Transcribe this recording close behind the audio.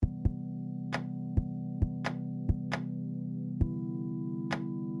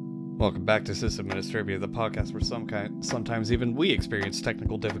Welcome back to System Administrivia, the podcast where sometimes even we experience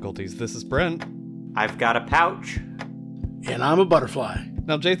technical difficulties. This is Brent. I've got a pouch. And I'm a butterfly.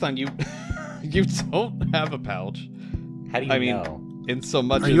 Now, Jathan, you don't have a pouch. How do you know? In so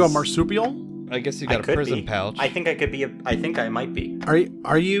much Are you a marsupial? I guess you got a prison pouch. I think I could be. I think I might be.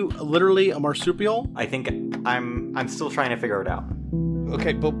 Are you literally a marsupial? I think I'm still trying to figure it out.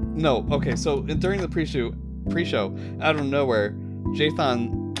 Okay, but no. Okay, so during the pre-show, out of nowhere,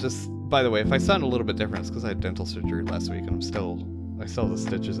 Jathan just. By the way, if I sound a little bit different, it's because I had dental surgery last week, and I still have the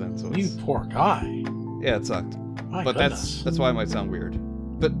stitches in. So You poor guy. Yeah, it sucked. My But goodness. that's why it might sound weird.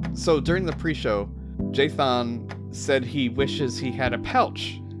 But so during the pre-show, Jathan said he wishes he had a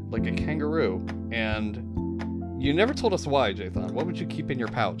pouch, like a kangaroo, and you never told us why, Jathan. What would you keep in your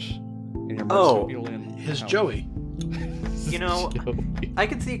pouch? In your marsupial his pouch? Joey. You know, Joey. I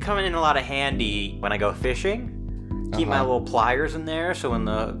could see it coming in a lot of handy when I go fishing. Keep my little pliers in there, so when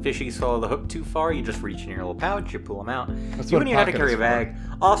the fishies follow the hook too far, you just reach in your little pouch, you pull them out. That's You what don't even have to pocket carry is a bag.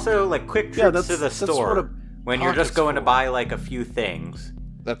 Also, like quick trips to the that's store what a when you're just pocket's going to for. buy like a few things.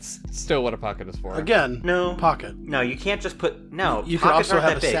 That's still what a pocket is for. Again, No. pocket. No, you can't just put. No, You could pockets also aren't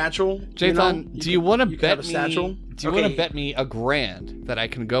have a that big. satchel. Jathan, do you want to could bet have a me? satchel? Do you want Okay. to bet me $1,000 that I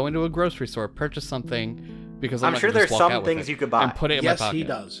can go into a grocery store, purchase something, because I'm not sure gonna just there's walk some out with things it you could buy. and put it in Yes, my pocket? he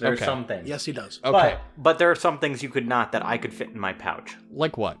does. There's Okay. some things. Yes, he does. Okay. But there are some things you could not that I could fit in my pouch.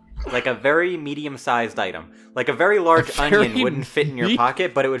 Like what? Like a very medium-sized item. Like a very large very onion wouldn't fit in your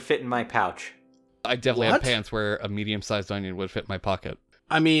pocket, but it would fit in my pouch. I definitely What? have pants where a medium-sized onion would fit in my pocket.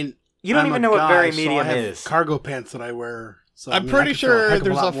 I mean, You don't I'm even a know what guy, very so medium I have is. Cargo pants that I wear. So I'm I pretty could fit a sure heck of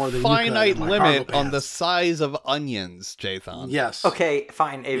there's lot a more than you could in finite my limit cargo on the pants. size of onions, Jathan. Yes. Okay,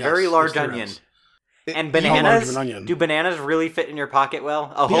 fine. A Yes, very large yes, there onion. is. And How large of bananas? an onion? Do bananas really fit in your pocket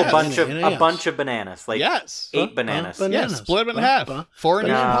well? A whole Yes, bunch of yes. a bunch of bananas, like Yes. 8 bananas. bananas. Yes, split them in half. 4 in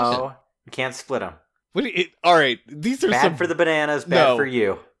your pocket. No, you can't split them. All right, these are Bad some... for the bananas, bad No. for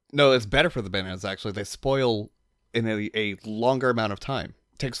you. No, it's better for the bananas, actually. They spoil in a longer amount of time.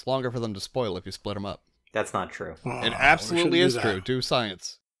 It takes longer for them to spoil if you split them up. That's not true. Oh, It we absolutely shouldn't is do that. true. Do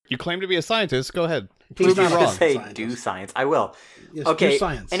science. You claim to be a scientist. Go ahead. He's Prove me not wrong. gonna say Scientist. do science. I will. Yes, Okay. do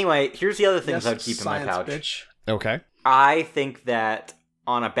science. Anyway, here's the other things Yes, I'd keep in my science, pouch. Bitch. Okay. I think that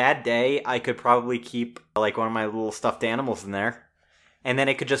on a bad day, I could probably keep like one of my little stuffed animals in there, and then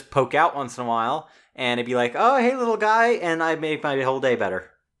it could just poke out once in a while, and it'd be like, "Oh, hey, little guy," and I'd make my whole day better.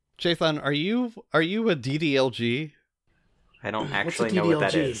 Jathan, are you a DDLG? I don't What's a actually know what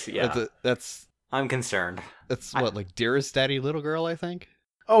that DDLG? is. Yeah, That's I'm concerned. what, like Dearest Daddy Little Girl, I think?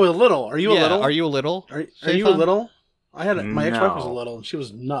 Oh, a little. Are you a little? Are you a little? Are you a Jathan? little? I had my ex-wife was a No. little, and she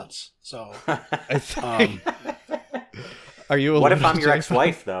was nuts. So, I think. Are you a What little? if I'm your Jathan?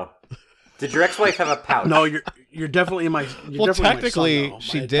 ex-wife though? Did your ex-wife have a pouch? no, you're definitely my. You're Well, definitely my technically, son, though.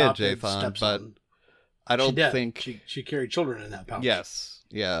 she My did, adopted Jathan, stepson. I She don't did. think. She carried children in that pouch. Yes.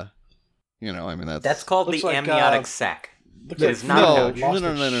 Yeah. You know, I mean That's called Looks the like, amniotic sac. Looks It like is not no, a no, pouch. no, Lost no,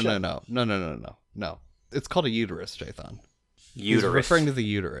 her no, no, shit. no. It's called a uterus, Jathan. He's Uterus. referring to the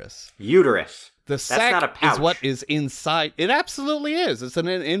uterus. Uterus. The sac not a pouch. is what is inside. It absolutely is. It's an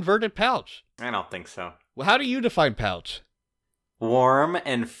inverted pouch. I don't think so. Well, how do you define pouch? Warm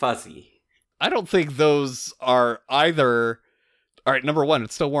and fuzzy. I don't think those are either. All right, number one,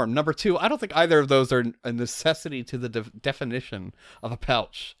 it's still warm. Number two, I don't think either of those are a necessity to the definition of a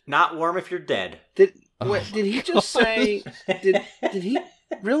pouch. Not warm if you're dead. Did Oh, did he just say? Did he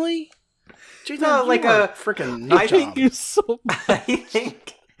really? Jathan, No, you like are a- freaking I nut think job. You so.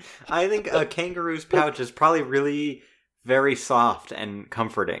 I think a kangaroo's pouch is probably really very soft and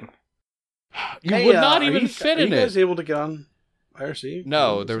comforting. You Hey, would not are even you- fit are in you guys it. able to get on IRC?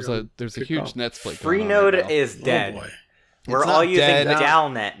 No, Is there's there a kick huge off? net split. going on Freenode right now. is dead. Oh boy. We're It's all not using dead.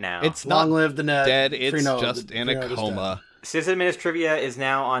 Dalnet now. It's Long not live the net. dead. It's Freenode. just in a Freenode is coma. Sysadministrivia is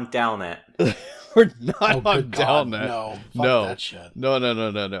now on Dalnet. We're not dead. Oh, on good God, Dalnet. no. Fuck No. that shit.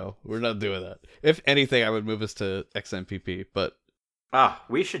 No. We're not doing that. If anything, I would move us to XMPP, but Ah,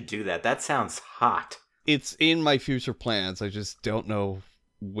 we should do that. That sounds hot. it's in my future plans. I just don't know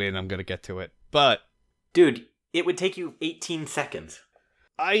when I'm going to get to it. But Dude, it would take you 18 seconds.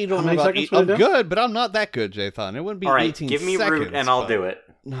 I don't know many about seconds eight. would I'm it do? good, but I'm not that good, Jathan. It wouldn't be All right, 18 give me seconds. root and I'll do it.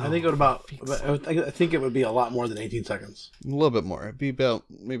 No, I think it would I think it would be a lot more than 18 seconds. a little bit more. It'd be about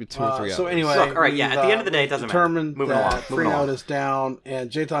maybe 2 or 3 hours. So anyway, So, all right, yeah, we've, at the end of the day, it doesn't matter. determined Moving that along, moving Freenode along. is down, and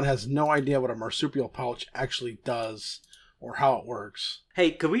Jathan has no idea what a marsupial pouch actually does or how it works.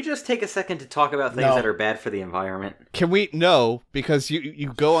 Hey, could we just take a second to talk about things No. that are bad for the environment? Can we? No, because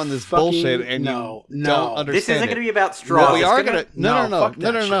you go on this Fucking bullshit and no, you no. don't understand This isn't it. going to be about straws. What we It's are gonna- gonna No, fuck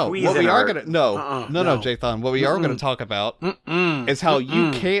that shit. Squeeze what we in are our- gonna no no. Jathan, what we are gonna talk about is how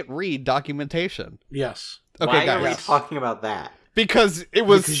you can't read documentation. Yes. Okay, Why guys. are we talking about that? Because it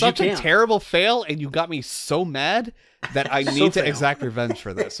was Because you such a can't. terrible fail, and you got me so mad that I need to fail. exact revenge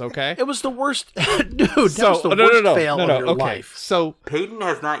for this. Okay. It was the worst, dude. That was the worst fail of your okay. life. So Peyton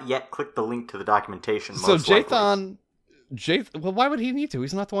has not yet clicked the link to the documentation. so most likely. well, why would he need to?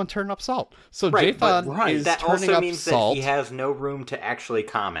 He's not the one turning up salt. So Right, but Jathan is that turning also up means salt. that he has no room to actually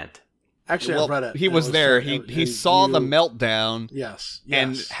comment. Actually, Well, I read it. he It was there. it- He it- saw the you- meltdown. Yes.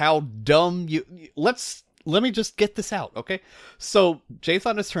 And Yes. how dumb you. Let me just get this out, okay? So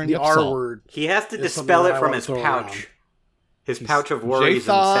Jathan is turning the up R salt. word. He has to It's something dispel that it I from wanna his throw pouch. around. His pouch of worries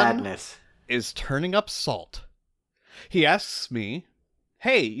and Jathan sadness. Is turning up salt. He asks me,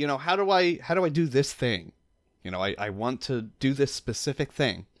 "Hey, how do I do this thing? I want to do this specific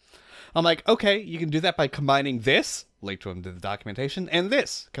thing." I'm like, "Okay, you can do that by combining this, link to him to the documentation, and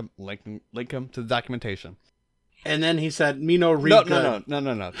this, link him to the documentation." And then he said, "Me no read No, good."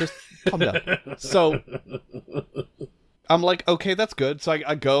 no. Just calm down. So I'm like, okay, that's good. So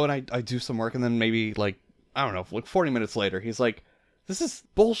I go and I do some work, and then maybe I don't know, 40 minutes later, he's like, "This is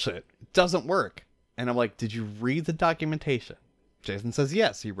bullshit. It doesn't work." And I'm like, "Did you read the documentation?" Jason says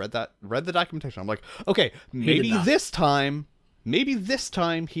yes. He read the documentation. I'm like, okay, maybe this time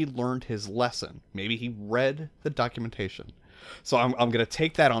he learned his lesson. Maybe he read the documentation. So I'm going to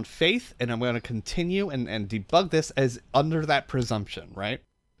take that on faith, and I'm going to continue and debug this as under that presumption, right?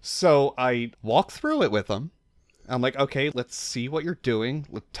 So I walk through it with him. I'm like, okay, let's see what you're doing.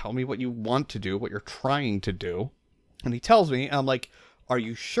 Tell me what you want to do, what you're trying to do. And he tells me, I'm like, are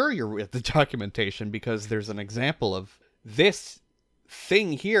you sure you're with the documentation? Because there's an example of this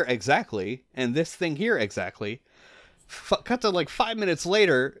thing here exactly, and this thing here exactly. Cut to 5 minutes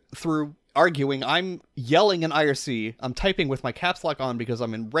later, through arguing, I'm yelling in IRC. I'm typing with my caps lock on because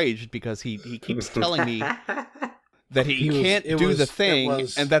I'm enraged because he keeps telling me that he can't do the thing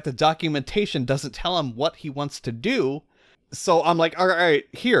and that the documentation doesn't tell him what he wants to do. So I'm like, all right,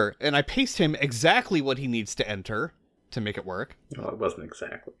 here. And I paste him exactly what he needs to enter to make it work. Well, it wasn't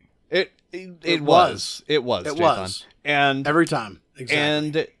exactly. It was. Jathan. And Every time. Exactly.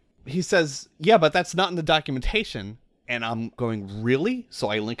 and he says, yeah, but that's not in the documentation. And I'm going, really? So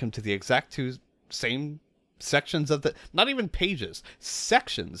I link him to the exact same sections of not even pages,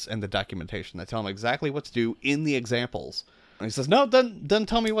 sections in the documentation that tell him exactly what to do in the examples. And he says, no, doesn't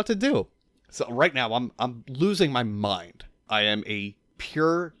tell me what to do. So right now I'm losing my mind. I am a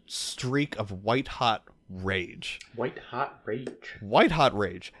pure streak of white hot rage. White hot rage. White hot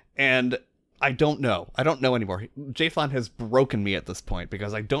rage. And I don't know anymore. Jathan has broken me at this point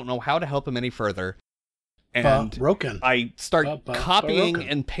because I don't know how to help him any further. And broken. I start copying broken.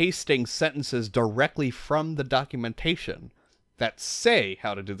 and pasting sentences directly from the documentation that say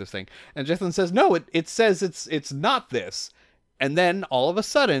how to do this thing. And Jathan says, no, it says it's not this. And then all of a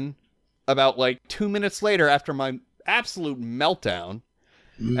sudden, about 2 minutes later, after my absolute meltdown,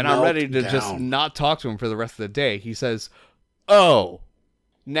 and I'm ready to just not talk to him for the rest of the day, he says, oh,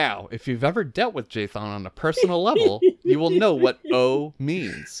 now, if you've ever dealt with Jathan on a personal level, you will know what O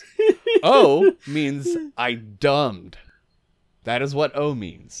means. O means I dumbed. That is what O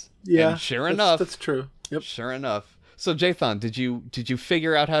means. Yeah. And sure enough, That's true. Yep. Sure enough. So Jathan, did you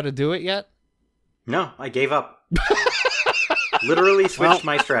figure out how to do it yet? No, I gave up. Literally switched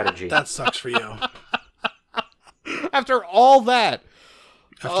my strategy. That sucks for you. After all that.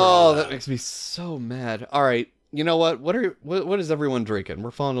 all that that. makes me so mad. All right. You know what? What is everyone drinking?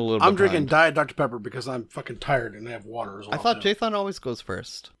 We're falling a little bit I'm drinking behind. Diet Dr. Pepper because I'm fucking tired and I have water as well. I thought too. Jathan always goes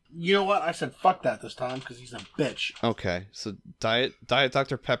first. You know what? I said fuck that this time because he's a bitch. Okay. So Diet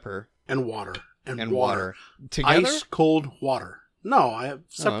Dr. Pepper And water. and water. Together? Ice cold water. No, I have Oh, I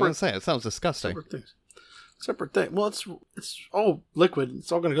was separate, gonna say, it sounds disgusting. separate things. Separate thing. Well, it's all liquid.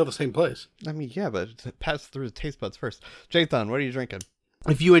 It's all going to go the same place. I mean, yeah, but it passes through the taste buds first. Jathan, what are you drinking?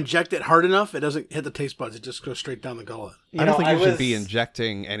 If you inject it hard enough, it doesn't hit the taste buds. It just goes straight down the gullet. I don't think you should be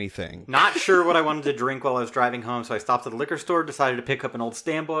injecting anything. Not sure what I wanted to drink while I was driving home, so I stopped at the liquor store, decided to pick up an old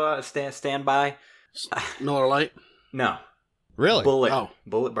standby. Miller Lite? No. Really? Bullet. Oh.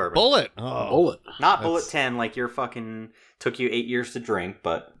 Bullet bourbon. Bullet. Oh. Bullet. Not Bullet That's- 10 like your fucking took you 8 years to drink,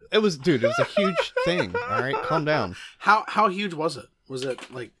 but It was a huge thing. All right, calm down. How huge was it? Was it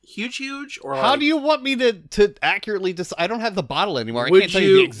huge or How do you want me to accurately decide? I don't have the bottle anymore. I can't tell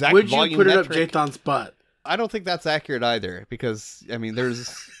you the exact would volume you put it metric. up Jathan's butt? I don't think that's accurate either, because I mean,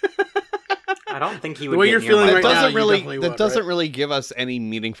 there's I don't think he would. way get you're near feeling my right butt. now, doesn't you really definitely that would, doesn't right? really give us any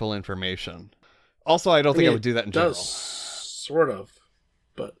meaningful information. Also, I don't think I would do that in general. Sort of,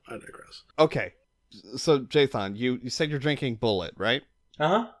 but I digress. Okay, so Jathan, you said you're drinking Bullet, right?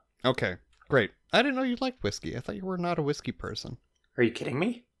 Uh-huh. Okay, great. I didn't know you liked whiskey. I thought you were not a whiskey person. Are you kidding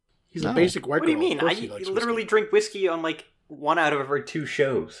me? He's No. a basic white What do you girl. Of mean? course I he likes literally whiskey. drink whiskey on like 1 out of every 2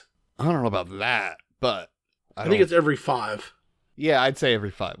 shows. I don't know about that, but I think it's every 5. yeah, I'd say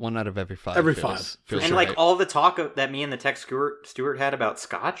every 5. 1 out of every 5. Every feels- 5, feels And right. like all the talk that me and the tech Stewart had about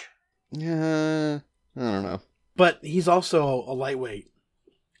Scotch. Yeah, I don't know. But he's also a lightweight.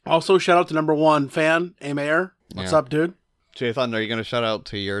 Also, shout out to number 1 fan, A Mayor. What's Yeah. up, dude? Jathan, are you going to shout out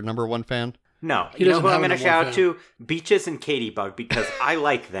to your number 1 fan? No, He you know doesn't who I'm have going to a number shout one out to? Beaches and Katybug because I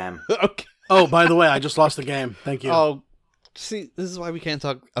like them. Okay. Oh, by the way, I just lost the game. Thank you. Oh, see, this is why we can't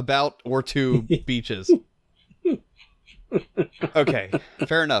talk about or to beaches. Okay,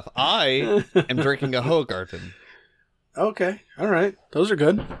 fair enough. I am drinking a Hoegaarden. Okay, all right. Those are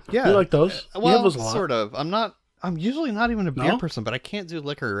good. Yeah. You like those? You have Well, those a lot. sort of. I'm usually not even a beer No? person, but I can't do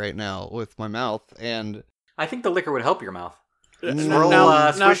liquor right now with my mouth. And I think the liquor would help your mouth. No.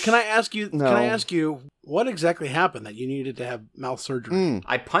 Now, Swish. can I ask you? No. Can I ask you what exactly happened that you needed to have mouth surgery? Mm.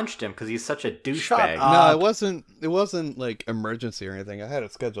 I punched him because he's such a Shut douchebag. up. No, it wasn't. It wasn't like emergency or anything. I had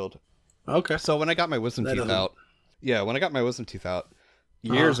it scheduled. Okay. So when I got my wisdom That teeth doesn't- out, when I got my wisdom teeth out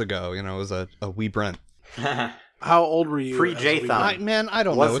years ago, it was a wee Brent. How old were you? Pre as J-thon. we- I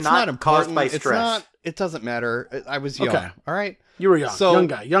don't Was know. It's not not important. caused by It's stress. not. It doesn't matter. I was young. Okay. All right. You were young. So- Young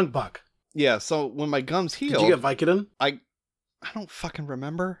guy. Young buck. Yeah. So when my gums Did healed, you get Vicodin? I don't fucking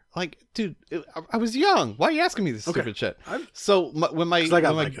remember. Like, dude, I was young. Why are you asking me this Okay. stupid shit? I'm- So when my 'Cause I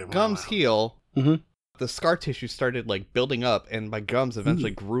got when my Vicodin when I gums was- heal, Mhm. the scar tissue started like building up, and my gums eventually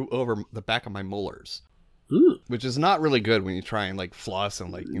grew over the back of my molars, Ooh. which is not really good when you try and like floss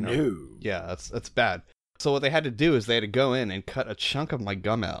and like No. yeah, that's bad. So what they had to do is they had to go in and cut a chunk of my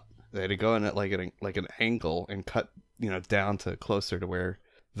gum out. They had to go in at like an angle and cut down to closer to where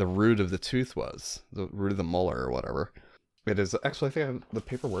the root of the tooth was, the root of the molar or whatever. It is actually, I think I have the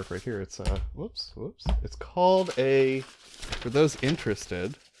paperwork right here. It's whoops. It's called for those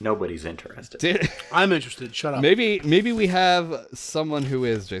interested. Nobody's interested. I'm interested. Shut up. Maybe we have someone who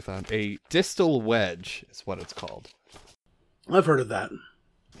is, Jathan. A distal wedge is what it's called. I've heard of that.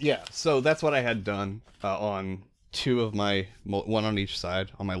 Yeah, so that's what I had done on 2 of my, one on each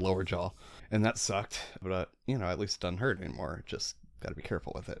side on my lower jaw, and that sucked. But at least it doesn't hurt anymore. Just got to be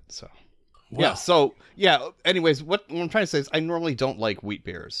careful with it. So Well, Anyways, what I'm trying to say is I normally don't like wheat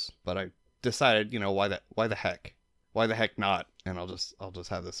beers, but I decided, why the heck not? And I'll just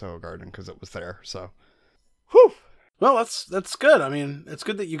have this Hoegaarden because it was there. So, whew. Well, that's good. I mean, it's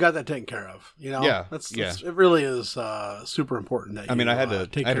good that you got that taken care of. Yeah, That's yeah. it really is super important that you I mean, I had to-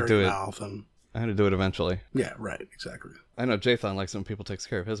 take I had care to of do your it. mouth and I had to do it eventually. yeah, right, exactly. I know Jathan likes when people takes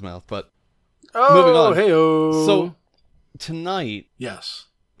care of his mouth, but Oh, moving on. Hey-o. So tonight yes,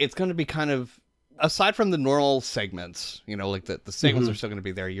 it's going to be kind of, aside from the normal segments, like the segments are still going to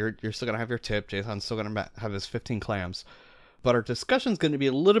be there. You're still going to have your tip. Jason's still going to have his 15 clams. But our discussion's going to be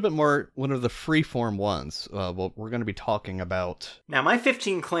a little bit more one of the free-form ones. Well, we're going to be talking about... Now, my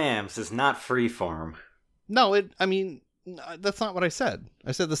 15 clams is not freeform. No, that's not what I said.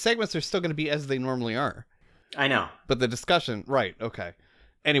 I said the segments are still going to be as they normally are. I know. But the discussion... Right, okay.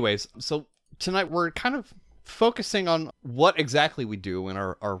 Anyways, so tonight we're kind of focusing on what exactly we do in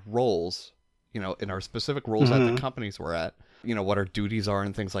our roles, in our specific roles at the companies we're at, what our duties are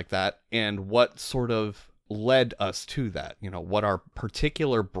and things like that, and what sort of led us to that, what our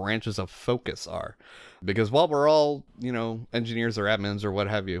particular branches of focus are. Because while we're all, engineers or admins or what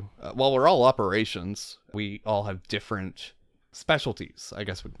have you, while we're all operations, we all have different specialties, I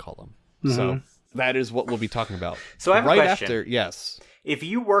guess we can call them. So that is what we'll be talking about. So I have a right question. after, yes. If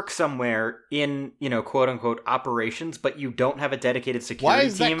you work somewhere in, quote unquote operations, but you don't have a dedicated Why security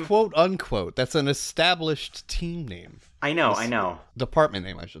is team. that quote unquote? That's an established team name. I know. Department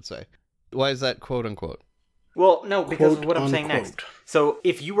name, I should say. Why is that quote unquote? Well, no, because Quote, of what I'm saying unquote. next. So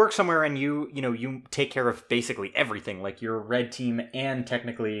if you work somewhere and you take care of basically everything, like you're red team and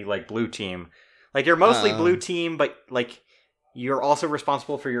technically like blue team, like you're mostly blue team, but like you're also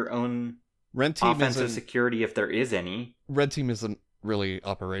responsible for your own Red team offensive isn't security if there is any. red team isn't really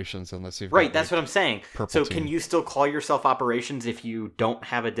operations unless you've Right, got, that's like, what I'm saying. purple So team. can you still call yourself operations if you don't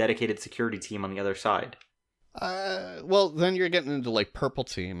have a dedicated security team on the other side? Well, then you're getting into like purple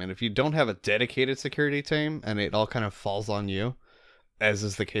team, and if you don't have a dedicated security team, and it all kind of falls on you, as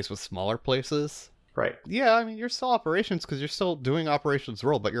is the case with smaller places. Right. Yeah, I mean you're still operations because you're still doing operations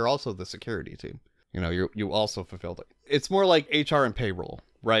role, but you're also the security team. You also fulfilled it. It's more like HR and payroll.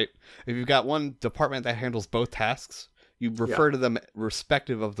 right? If you've got one department that handles both tasks, you refer to them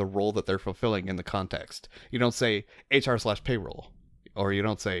respective of the role that they're fulfilling in the context. You don't say HR/payroll, or you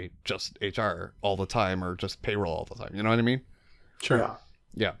don't say just HR all the time, or just payroll all the time. You know what I mean? Sure.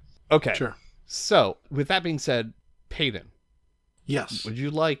 Yeah. Okay. Sure. So, with that being said, Peyton, Yes. would you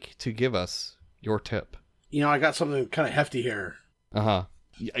like to give us your tip? You know, I got something kind of hefty here. Uh-huh.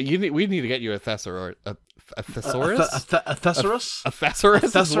 We need to get you a thesaurus. A thesaurus? A thesaurus? A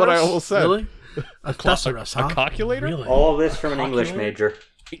thesaurus is what I almost said. Really? A thesaurus, huh? A calculator? Really? All of this from an English major.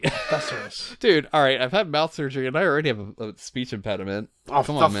 Thesaurus. Dude, all right, I've had mouth surgery and I already have a speech impediment.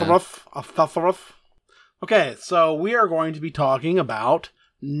 Come on, man. A thesaurus. Okay, so we are going to be talking about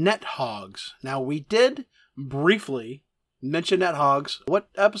NetHogs. Now, we did briefly mention NetHogs. What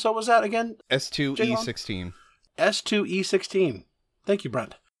episode was that again? S2E16. S2E16. Thank you,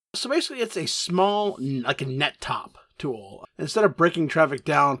 Brent. So basically, it's a small, like a net top tool. Instead of breaking traffic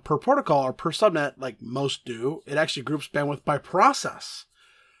down per protocol or per subnet, like most do, it actually groups bandwidth by process.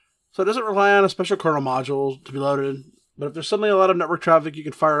 So it doesn't rely on a special kernel module to be loaded, but if there's suddenly a lot of network traffic, you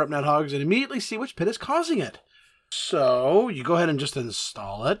can fire up NetHogs and immediately see which pit is causing it. So you go ahead and just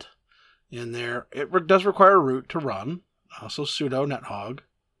install it in there. It does require a root to run, also sudo nethog,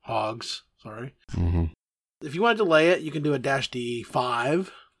 hogs, sorry. Mm-hmm. If you want to delay it, you can do a -D5.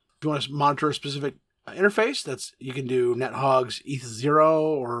 If you want to monitor a specific interface, you can do nethogs eth0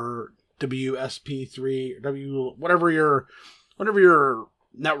 or WSP3 or whatever your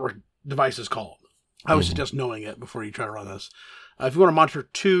network device is called. I would suggest knowing it before you try to run this. If you want to monitor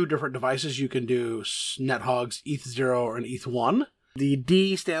two different devices, you can do nethogs eth0 and eth1. The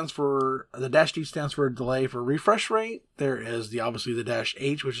D stands for delay for refresh rate. There is obviously the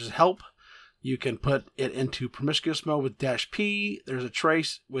 -H, which is help. You can put it into promiscuous mode with -P. There's a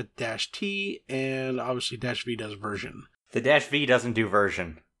trace with -T, and obviously -V does version. The -V doesn't do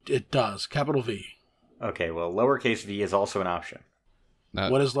version. It does, capital V. Okay, well, lowercase v is also an option.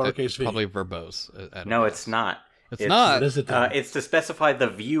 What is lowercase v? Probably verbose. No, it's not. It's not. What is it then? It's to specify the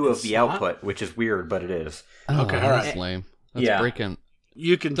view of the output, which is weird, but it is. Okay, all right. That's lame. That's Yeah. breaking.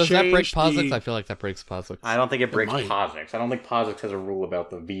 You can Does change that break POSIX? the- I feel like that breaks POSIX. I don't think it breaks might. POSIX. I don't think POSIX has a rule about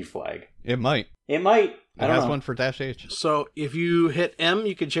the V flag. It might. It might. I It don't has know. one for -H. So if you hit M,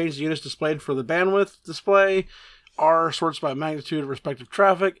 you can change the units displayed for the bandwidth display. R sorts by magnitude of respective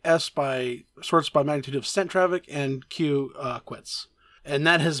traffic. S sorts by magnitude of sent traffic, and Q quits. And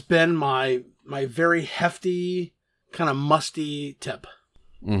that has been my very hefty, kind of musty tip.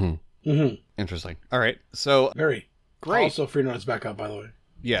 Mm-hmm. Mm-hmm. Interesting. All right. So, Very Great. Also, free notice back up, by the way.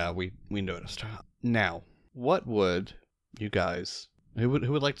 yeah, we noticed. Now, what would you guys... Who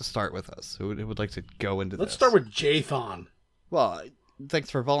would like to start with us? Who would like to go into Let's this? start with Jathan. Well, thanks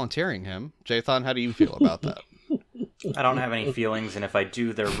for volunteering him. Jathan, how do you feel about that? I don't have any feelings, and if I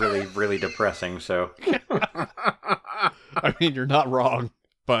do, they're really, really depressing, so I mean, you're not wrong,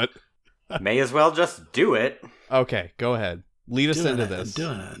 but... may as well just do it. Okay, go ahead. Lead us into this.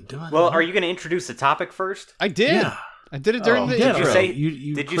 Doing it. Well, are you going to introduce the topic first? I did. Yeah. I did it during Oh, the did intro. you say-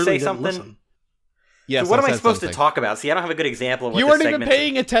 You did you clearly say didn't something? listen. Yes, So what I am I said supposed to something. talk about? See, I don't have a good example of what You this weren't even segment's-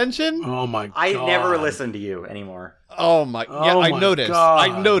 paying attention? Oh my god. I never listen to you anymore. Oh my... Oh Yeah, I my noticed. God.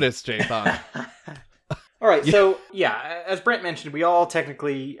 I noticed, Jathan. All right, so yeah, as Brent mentioned, we all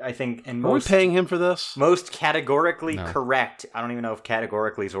technically, I think, and Are we most paying him for this? most categorically No. correct. I don't even know if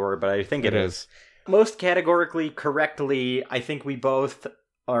categorically is a word, but I think It it is. is. Most categorically correctly, I think we both,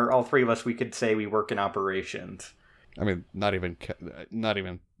 or all three of us, we could say we work in operations. I mean, not even...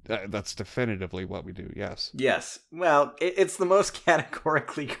 that's definitively what we do, yes. Yes. Well, it's the most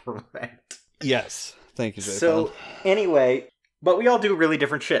categorically correct. Yes. Thank you, Jathan. So, anyway, but we all do really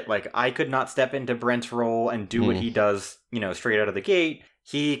different shit. Like, I could not step into Brent's role and do what he does, straight out of the gate.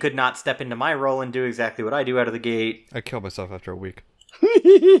 He could not step into my role and do exactly what I do out of the gate. I killed myself after a week.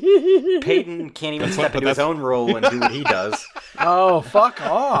 Peyton can't even That's step what- into his own role and do what he does. Oh, fuck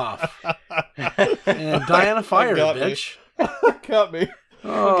off. And Diana fired, Got me. bitch. Got me.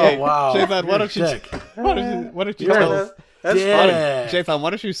 Oh, Okay, wow. Jathan, why You're don't you... a dick. Why don't you You're tell a us... That's dick. funny. Jathan, why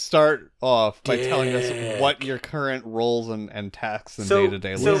don't you start off by telling us Dick. what your current roles and tasks and So,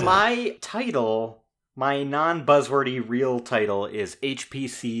 day-to-day so look like? my title, my non-buzzwordy real title is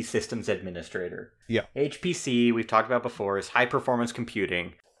HPC Systems Administrator. Yeah. HPC, we've talked about before, is High Performance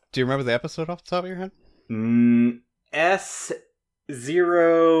Computing. Do you remember the episode off the top of your head?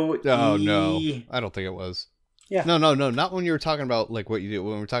 S0E... Oh, no. I don't think it was. Yeah. No, not when you were talking about, like, what you do.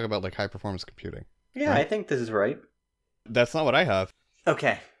 When we were talking about, like, high-performance computing. Yeah, Right. I think this is right. That's not what I have.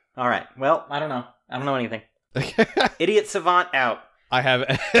 Okay. All right. Well, I don't know. I don't know anything. Idiot Savant out. I have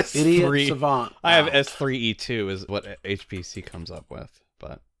Idiot S3. savant. I have Wow. S3E2 is what HPC comes up with.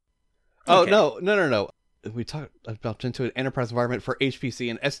 But oh Okay. no. We talked about into an enterprise environment for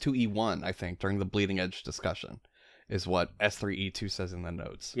HPC and S2E1, I think, during the bleeding edge discussion, is what S3E2 says in the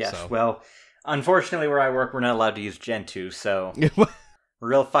notes. Yes, So. well, unfortunately where I work, we're not allowed to use Gen 2, so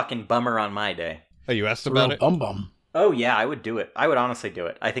real fucking bummer on my day. Oh, you asked about Real it? bum. Oh, yeah, I would do it. I would honestly do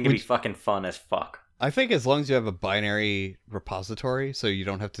it. I think it'd be fucking fun as fuck. I think as long as you have a binary repository, so you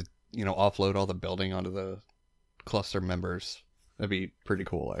don't have to, offload all the building onto the cluster members, that'd be pretty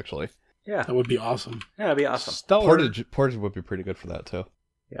cool, actually. Yeah. That would be awesome. Yeah, that'd be awesome. Stellar. Portage would be pretty good for that, too.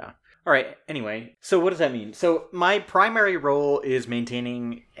 Yeah. All right. Anyway, so what does that mean? So my primary role is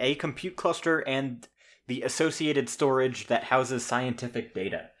maintaining a compute cluster and the associated storage that houses scientific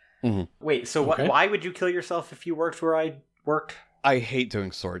data. Mhm. Wait, so Okay. why would you kill yourself if you worked where I worked? I hate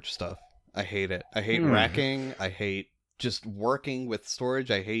doing storage stuff. I hate it. I hate racking. I hate just working with storage.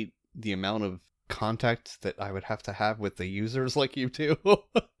 I hate the amount of contact that I would have to have with the users like you do.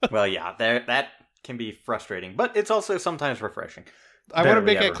 Well, yeah, that can be frustrating, but it's also sometimes refreshing. I want to Barely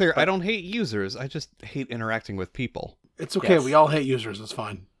make it ever, clear, but- I don't hate users. I just hate interacting with people. It's okay. Yes. We all hate users. It's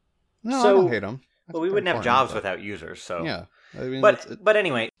fine. No, I So- don't hate them. Well, we wouldn't have jobs without users, so. Yeah. I mean, it's- But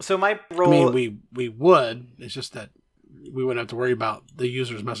anyway, so my I role. mean, we would. It's just that we wouldn't have to worry about the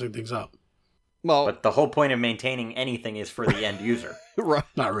users messing things up. well, But the whole point of maintaining anything is for the end user. right.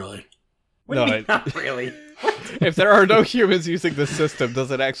 Not really. What do you No, mean, not really? If there are no humans using the system,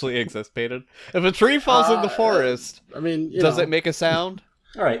 does it actually exist, Peyton? If a tree falls in the forest, I mean, does it make a sound?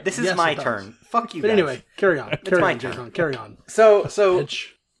 All right, this is Yes, my it does. turn. Fuck you But guys. anyway, carry on. Carry my on, turn. Jason. Carry on. So Bitch.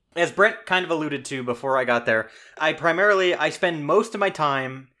 as Brent kind of alluded to before I got there, I spend most of my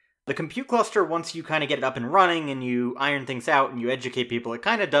time. The compute cluster, once you kind of get it up and running and you iron things out and you educate people, it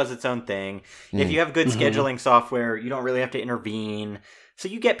kind of does its own thing. If you have good scheduling software, you don't really have to intervene. So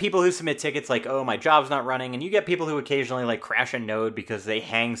you get people who submit tickets like, oh, my job's not running, and you get people who occasionally like crash a node because they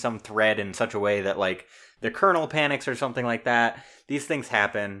hang some thread in such a way that like the kernel panics or something like that. These things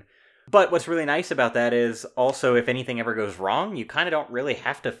happen. But what's really nice about that is also if anything ever goes wrong, you kind of don't really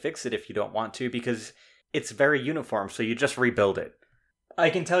have to fix it if you don't want to because it's very uniform, so you just rebuild it. I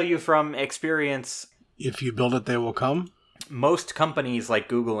can tell you from experience, If you build it, they will come. most companies like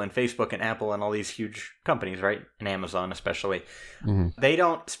Google and Facebook and Apple and all these huge companies, right? And Amazon especially, they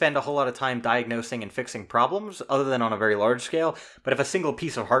don't spend a whole lot of time diagnosing and fixing problems other than on a very large scale. But if a single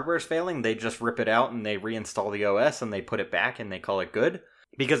piece of hardware is failing, they just rip it out and they reinstall the OS and they put it back and they call it good.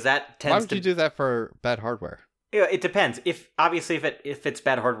 Because that tends Why would to you do that for bad hardware? Yeah, it depends. If it's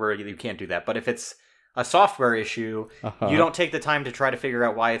bad hardware, you can't do that. But if it's a software issue, you don't take the time to try to figure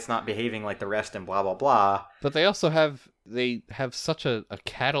out why it's not behaving like the rest and blah blah blah. But they also have such a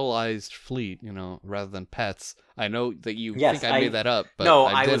catalyzed fleet, rather than pets. I know that you Yes, think I made that up, but no,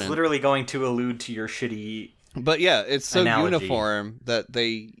 I was didn't. literally going to allude to your shitty. But yeah, it's so analogy. uniform that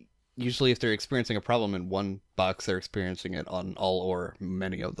they usually, if they're experiencing a problem in one box, they're experiencing it on all or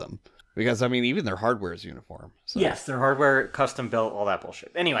many of them. Because I mean, even their hardware is uniform. So. Yes, their hardware, custom built, all that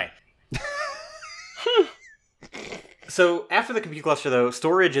bullshit. Anyway. So after the compute cluster, though,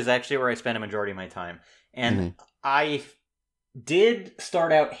 storage is actually where I spend a majority of my time. And I did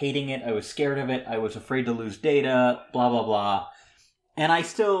start out hating it. I was scared of it. I was afraid to lose data, blah, blah, blah. And I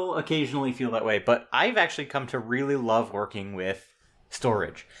still occasionally feel that way. But I've actually come to really love working with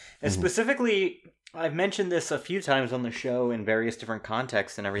storage. And specifically, I've mentioned this a few times on the show in various different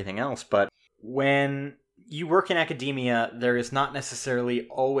contexts and everything else. But when you work in academia, there is not necessarily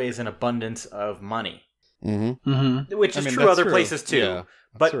always an abundance of money. Mm-hmm. Which is true that's other places too. Yeah,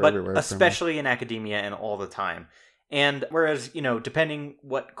 but true but everywhere, especially in academia and all the time. And whereas, depending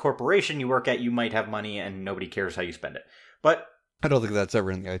what corporation you work at, you might have money and nobody cares how you spend it. But I don't think that's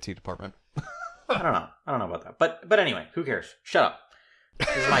ever in the IT department. I don't know. I don't know about that. But anyway, who cares? Shut up. This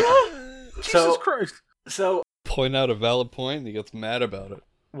is my turn. Jesus Christ. So Point out a valid point, and he gets mad about it.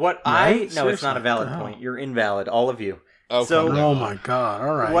 what Right? no, it's Seriously, not a valid what the hell? point. You're invalid, all of you. Oh, So- calm down. Oh my God.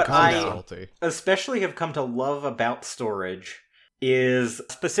 All right. What calm I- down. Salty. Especially have come to love about storage is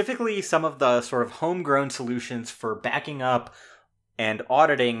specifically some of the sort of homegrown solutions for backing up and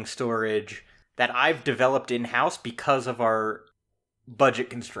auditing storage that I've developed in-house because of our budget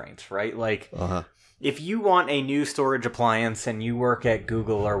constraints, right? Like, Uh-huh. if you want a new storage appliance and you work at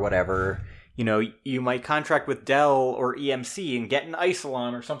Google or whatever, you might contract with Dell or EMC and get an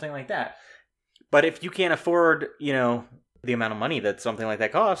Isilon or something like that. But if you can't afford, the amount of money that something like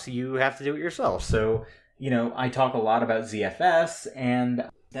that costs, you have to do it yourself. So, I talk a lot about ZFS, and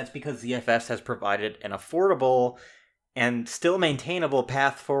that's because ZFS has provided an affordable and still maintainable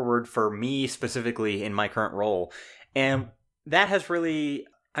path forward for me specifically in my current role. And that has really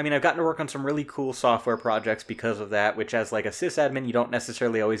I mean, I've gotten to work on some really cool software projects because of that, which as like a sysadmin, you don't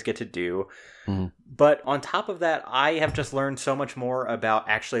necessarily always get to do. But on top of that, I have just learned so much more about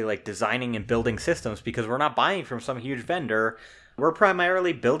actually like designing and building systems because we're not buying from some huge vendor. We're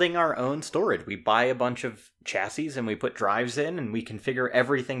primarily building our own storage. We buy a bunch of chassis and we put drives in and we configure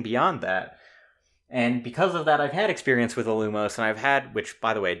everything beyond that. And because of that, I've had experience with Illumos, and I've had, which,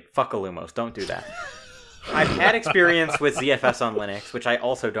 by the way, fuck Illumos, don't do that. I've had experience with ZFS on Linux, which I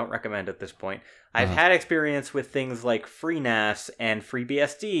also don't recommend at this point. I've had experience with things like FreeNAS and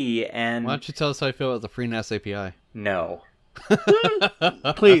FreeBSD, and... Why don't you tell us how you feel about the FreeNAS API? No.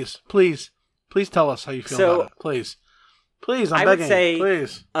 Please tell us how you feel about it. Please, I'm begging. Would say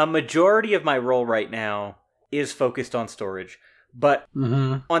please. A majority of my role right now is focused on storage. But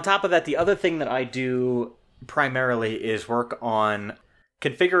on top of that, the other thing that I do primarily is work on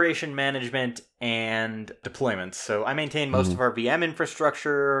configuration management and deployments. So I maintain most of our VM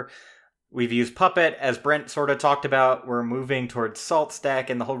infrastructure. We've used Puppet, as Brent sort of talked about. We're moving towards SaltStack,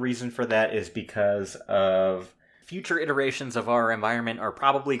 and the whole reason for that is because of future iterations of our environment are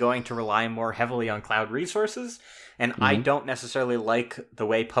probably going to rely more heavily on cloud resources. And I don't necessarily like the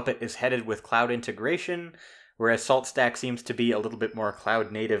way Puppet is headed with cloud integration, whereas SaltStack seems to be a little bit more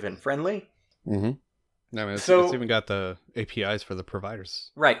cloud native and friendly. I mean, it's even got the APIs for the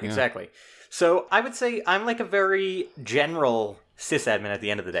providers. Right, exactly. So I would say I'm like a very general sysadmin at the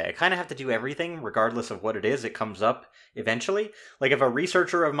end of the day. I kind of have to do everything, regardless of what it is. It comes up eventually. Like if a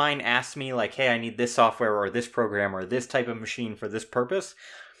researcher of mine asks me, like, hey, I need this software or this program or this type of machine for this purpose,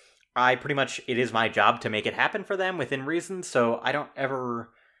 it is my job to make it happen for them within reason. So I don't ever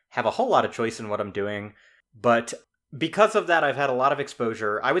have a whole lot of choice in what I'm doing. But because of that, I've had a lot of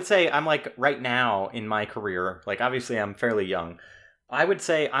exposure. I would say I'm like right now in my career, like obviously I'm fairly young. I would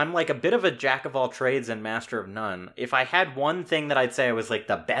say I'm like a bit of a jack of all trades and master of none. If I had one thing that I'd say I was like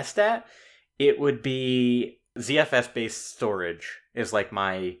the best at, it would be ZFS-based storage is like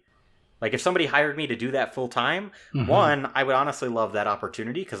my... Like if somebody hired me to do that full time, one, I would honestly love that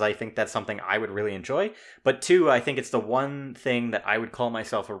opportunity because I think that's something I would really enjoy. But two, I think it's the one thing that I would call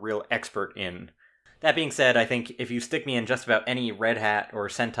myself a real expert in. That being said, I think if you stick me in just about any Red Hat or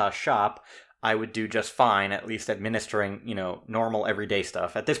CentOS shop, I would do just fine, at least administering, normal everyday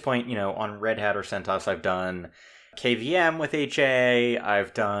stuff. At this point, on Red Hat or CentOS, I've done KVM with HA,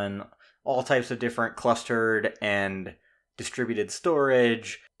 I've done all types of different clustered and distributed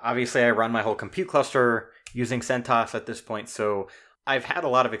storage. Obviously, I run my whole compute cluster using CentOS at this point, so I've had a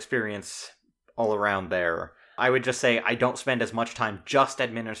lot of experience all around there. I would just say I don't spend as much time just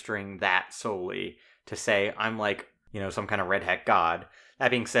administering that solely to say I'm like, some kind of Red Hat god.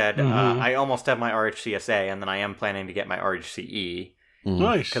 That being said, I almost have my RHCSA, and then I am planning to get my RHCE.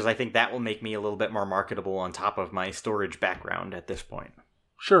 Nice. Because I think that will make me a little bit more marketable on top of my storage background at this point.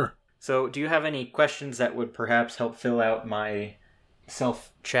 Sure. So do you have any questions that would perhaps help fill out my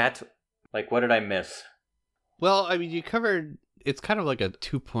self-chat? Like, what did I miss? Well, I mean, you covered... It's kind of like a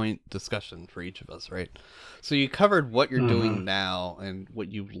 2-point discussion for each of us, right? So you covered what you're doing now and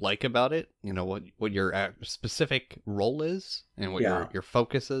what you like about it, what your specific role is and what your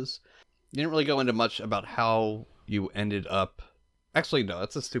focus is. You didn't really go into much about how you ended up... Actually, no,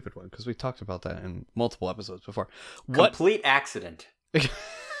 that's a stupid one because we talked about that in multiple episodes before. Complete accident.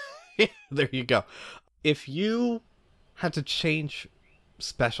 There you go. If you had to change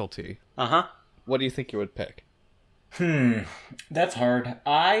specialty, what do you think you would pick? That's hard.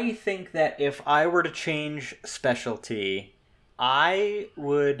 I think that if I were to change specialty, I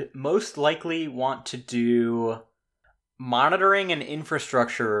would most likely want to do monitoring and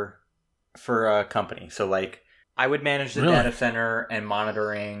infrastructure for a company. So, like, I would manage the data center and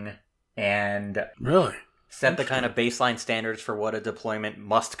monitoring and set the kind of baseline standards for what a deployment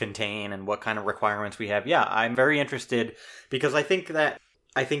must contain and what kind of requirements we have. Yeah, I'm very interested because I think you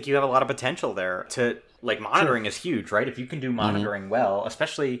have a lot of potential there to... Like, monitoring is huge, right? If you can do monitoring well,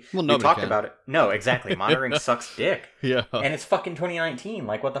 especially... we talked about it. No, exactly. Monitoring sucks dick. Yeah. And it's fucking 2019.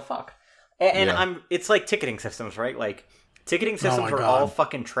 Like, what the fuck? And it's like ticketing systems, right? Like, ticketing systems are all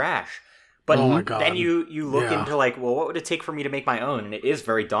fucking trash. But then you look into, like, well, what would it take for me to make my own? And it is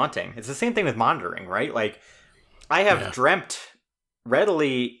very daunting. It's the same thing with monitoring, right? Like, I have dreamt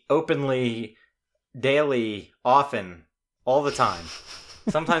readily, openly, daily, often, all the time.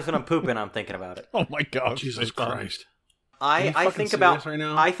 Sometimes when I'm pooping, I'm thinking about it. Oh my god, Jesus Christ! I think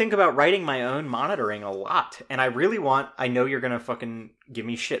about writing my own monitoring a lot, and I really want. I know you're gonna fucking give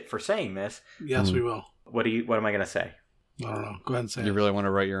me shit for saying this. Yes, we will. What am I gonna say? I don't know. Go ahead and say. You really want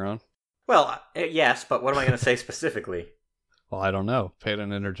to write your own? Well, yes, but what am I gonna say specifically? Well, I don't know.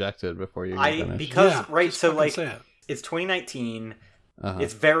 Peyton interjected before you. So like it's 2019.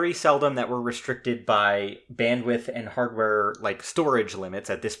 It's very seldom that we're restricted by bandwidth and hardware, like storage limits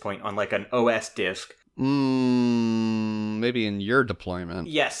at this point on like an OS disk. Maybe in your deployment.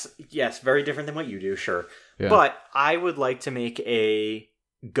 Yes, very different than what you do, sure. Yeah. But I would like to make a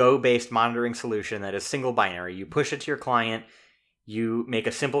Go-based monitoring solution that is single binary. You push it to your client, you make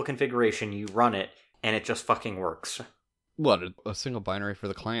a simple configuration, you run it, and it just fucking works. What, a single binary for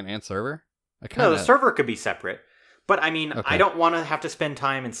the client and server? No, the server could be separate. But I mean, Okay. I don't want to have to spend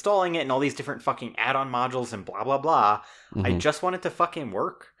time installing it and all these different fucking add-on modules and blah, blah, blah. I just want it to fucking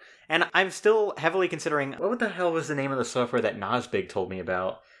work. And I'm still heavily considering, what the hell was the name of the software that Nosbig told me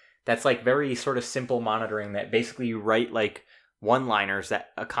about? That's like very sort of simple monitoring that basically you write like one-liners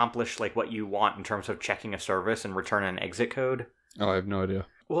that accomplish like what you want in terms of checking a service and return an exit code. Oh, I have no idea.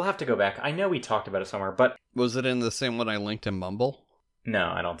 We'll have to go back. I know we talked about it somewhere, but... Was it in the same one I linked in Mumble? No,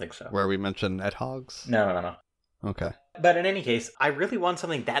 I don't think so. Where we mentioned NetHogs? No. Okay. But in any case, I really want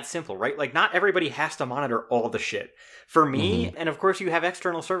something that simple, right? Like, not everybody has to monitor all the shit. For me, and of course you have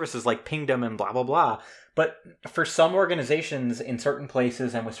external services like Pingdom and blah, blah, blah. But for some organizations in certain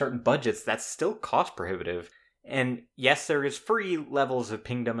places and with certain budgets, that's still cost prohibitive. And yes, there is free levels of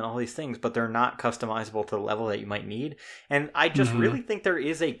Pingdom and all these things, but they're not customizable to the level that you might need. And I just really think there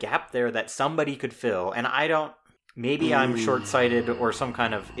is a gap there that somebody could fill. And I don't... Maybe I'm short-sighted or some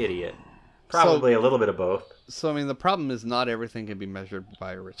kind of idiot. Probably a little bit of both. So, I mean, the problem is not everything can be measured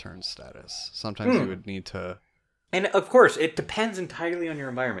by a return status. Sometimes you would need to... And, of course, it depends entirely on your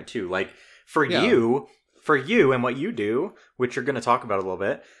environment, too. Like, for you and what you do, which you're going to talk about a little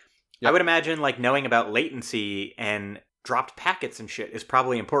bit, I would imagine, like, knowing about latency and dropped packets and shit is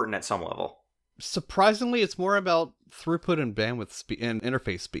probably important at some level. Surprisingly, it's more about throughput and bandwidth speed and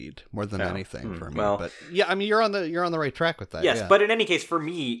interface speed more than anything for me. Well, but yeah, I mean, you're on the right track with that. Yes, yeah. but in any case, for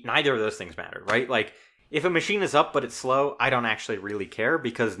me, neither of those things matter, right? Like, if a machine is up but it's slow, I don't actually really care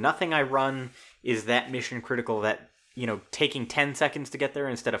because nothing I run is that mission critical that, you know, taking 10 seconds to get there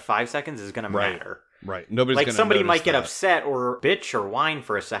instead of 5 seconds is going to matter. Right. Nobody's like gonna somebody might get that. upset or bitch or whine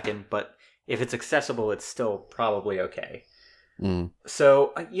for a second, but if it's accessible, it's still probably okay.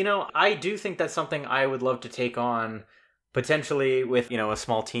 So, you know, I do think that's something I would love to take on, potentially with, you know, a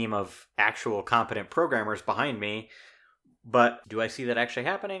small team of actual competent programmers behind me. But do I see that actually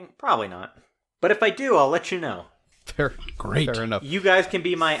happening? Probably not. But if I do, I'll let you know. Fair enough. You guys can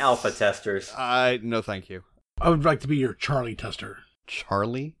be my alpha testers. No, thank you. I would like to be your Charlie tester.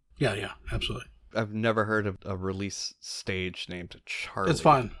 Charlie? Yeah, absolutely. I've never heard of a release stage named Charlie. It's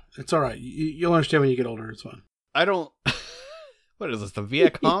fine. It's all right. You'll understand when you get older. It's fine. I don't... What is this, the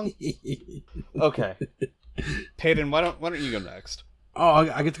Viet Cong? Okay. Peyton, why don't you go next? Oh,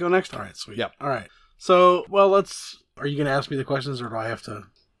 I get to go next? All right, sweet. Yep. All right. So, well, are you going to ask me the questions or do I have to?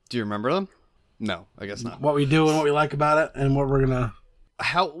 Do you remember them? No, I guess not. What we do and what we like about it and what we're going to...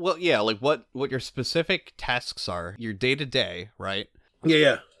 Like what your specific tasks are, your day-to-day, right?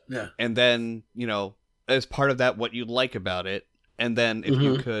 Yeah. And then, you know, as part of that, what you like about it. And then if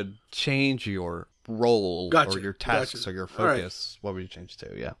you could change your role or your tasks or your focus, what would you change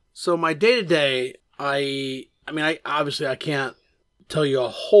to? Yeah. So my day-to-day, I obviously I can't tell you a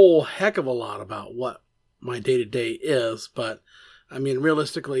whole heck of a lot about what my day-to-day is, but I mean,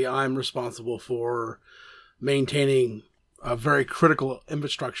 realistically, I'm responsible for maintaining a very critical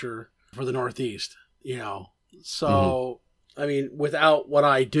infrastructure for the Northeast, you know. So, I mean, without what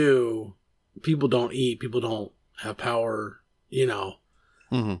I do, people don't eat, people don't have power, you know.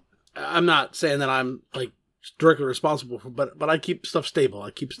 I'm not saying that I'm like directly responsible for, but I keep stuff stable.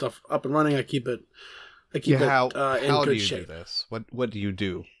 I keep stuff up and running. I keep it in good shape. Do this? What do you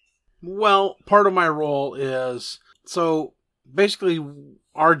do? Well, part of my role is, so basically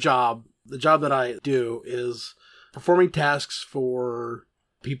our job, the job that I do is performing tasks for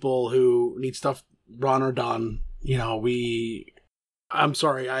people who need stuff run or done. You know, I'm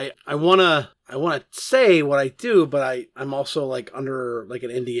sorry, I wanna say what I do, but I'm also like under like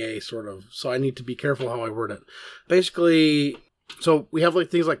an NDA sort of, so I need to be careful how I word it. Basically, so we have like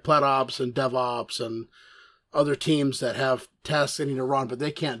things like PlatOps and DevOps and other teams that have tasks they need to run, but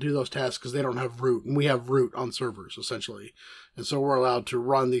they can't do those tasks because they don't have root, and we have root on servers essentially, and so we're allowed to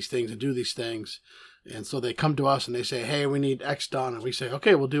run these things and do these things, and so they come to us and they say, hey, we need X done, and we say,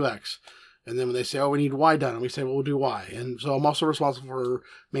 okay, we'll do X. And then when they say, oh, we need Y done, and we say, well, we'll do Y. And so I'm also responsible for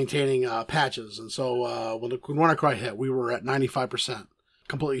maintaining patches. And so when WannaCry hit, we were at 95%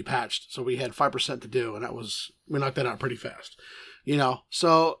 completely patched. So we had 5% to do, and we knocked that out pretty fast. You know,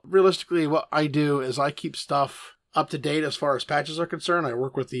 so realistically, what I do is I keep stuff up to date as far as patches are concerned. I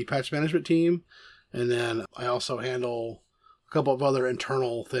work with the patch management team, and then I also handle a couple of other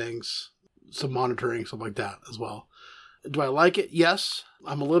internal things, some monitoring, stuff like that as well. Do I like it? Yes.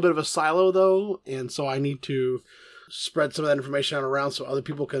 I'm a little bit of a silo though, and so I need to spread some of that information out around so other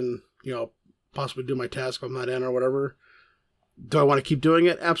people can, possibly do my task if I'm not in or whatever. Do I want to keep doing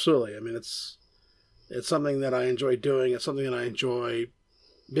it? Absolutely. I mean, it's something that I enjoy doing. It's something that I enjoy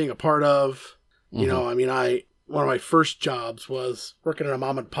being a part of. Mhm. One of my first jobs was working in a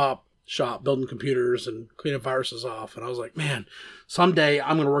mom and pop shop, building computers and cleaning viruses off. And I was like, man, someday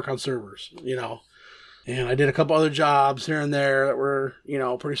I'm going to work on servers, And I did a couple other jobs here and there that were,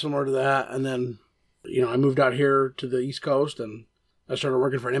 pretty similar to that. And then, I moved out here to the East Coast and I started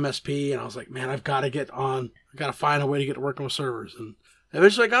working for an MSP. And I was like, man, I've got to find a way to get to working with servers. And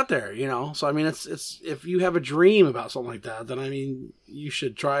eventually I got there, So, I mean, it's if you have a dream about something like that, then, I mean, you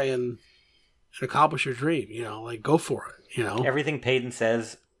should try and accomplish your dream, go for it, Everything Payton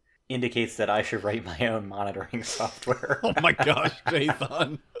says indicates that I should write my own monitoring software. Oh my gosh,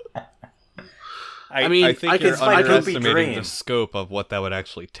 Jathan. I mean, I think I you're can- I can- underestimating the dream. scope of what that would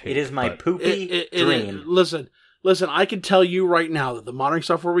actually take. It is my but- poopy dream. Listen, I can tell you right now that the monitoring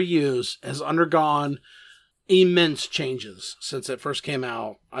software we use has undergone immense changes since it first came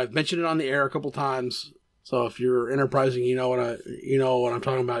out. I've mentioned it on the air a couple times, so if you're enterprising, you know what I'm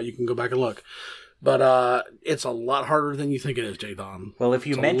talking about. You can go back and look. But it's a lot harder than you think it is, Jathan. Well, if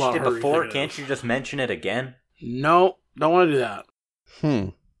you It's a mentioned lot it harder before, than you think it can't is. you just mention it again? No, don't want to do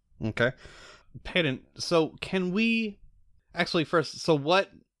that. Okay. Payton, so can we... Actually, first, so what...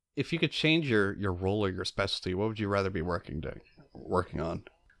 If you could change your role or your specialty, what would you rather be working on?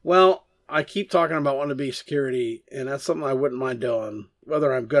 Well, I keep talking about wanting to be security, and that's something I wouldn't mind doing.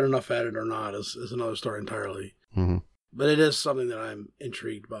 Whether I'm good enough at it or not is another story entirely. Mm-hmm. But it is something that I'm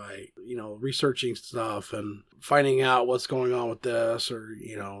intrigued by, researching stuff and finding out what's going on with this or,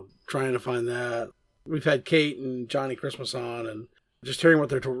 trying to find that. We've had Kate and Johnny Christmas on and just hearing what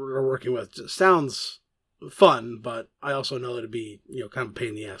they're working with sounds fun, but I also know that it'd be, kind of a pain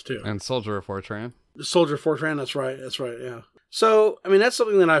in the ass too. And Soldier of Fortran. Soldier Fortran, that's right, yeah. So, I mean, that's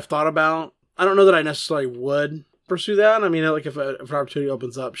something that I've thought about. I don't know that I necessarily would pursue that. I mean, like if an opportunity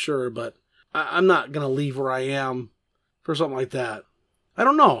opens up, sure, but I'm not going to leave where I am for something like that. I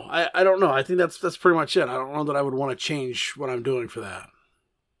don't know. I don't know. I think that's pretty much it. I don't know that I would want to change what I'm doing for that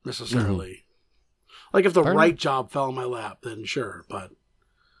necessarily. Like if the Fair right enough. job fell in my lap, then sure. But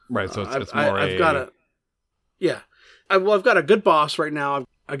Right, so it's more I've got I've got a good boss right now.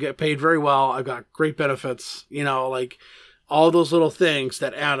 I get paid very well. I've got great benefits. Like all those little things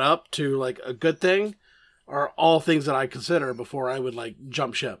that add up to like a good thing are all things that I consider before I would like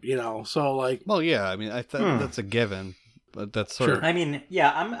jump ship. So like Well, yeah, I mean, I think that's a given, but that's sort Sure. of... I mean,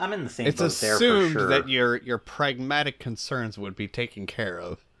 yeah, I'm in the same It's boat there for assumed sure. that your pragmatic concerns would be taken care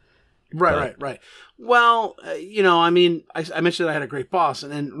of. Right. Well, I mean, I mentioned I had a great boss,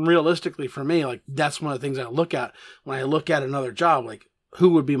 and then realistically for me, like that's one of the things I look at when I look at another job. Like, who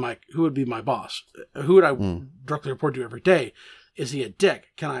would be my boss? Who would I directly report to every day? Is he a dick?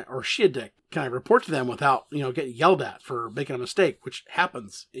 Or she a dick? Can I report to them without getting yelled at for making a mistake, which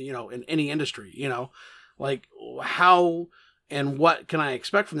happens in any industry? Like how and what can I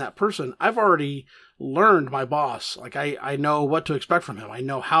expect from that person? I've already learned my boss. Like I know what to expect from him. I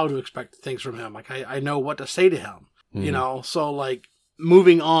know how to expect things from him. Like I know what to say to him, So like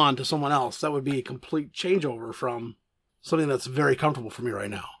moving on to someone else, that would be a complete changeover from something that's very comfortable for me right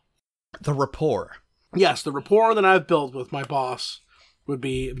now. The rapport. Yes, the rapport that I've built with my boss would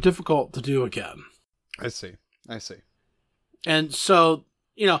be difficult to do again. I see. And so,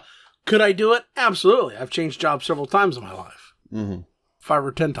 could I do it? Absolutely. I've changed jobs several times in my life. Mm-hmm. 5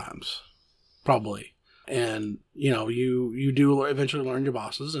 or 10 times, probably. And, you do eventually learn your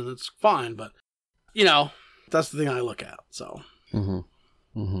bosses, and it's fine. But, that's the thing I look at. So.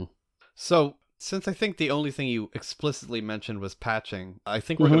 So, since I think the only thing you explicitly mentioned was patching, I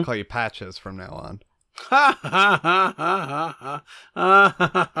think we're going to call you Patches from now on.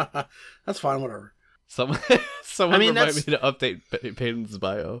 That's fine, whatever. Someone I mean, remind that's- me to update Payton's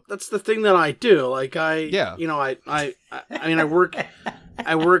bio. That's the thing that I do. Like Yeah.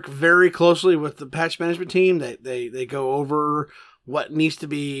 I work very closely with the patch management team. They go over what needs to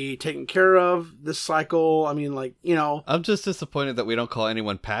be taken care of this cycle. I mean, I'm just disappointed that we don't call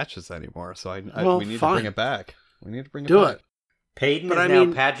anyone Patches anymore, so Well, we need fine. to bring it back. We need to bring it do back. it. Payton But is I now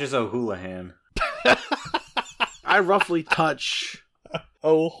mean- Patches O'Houlihan. I roughly touch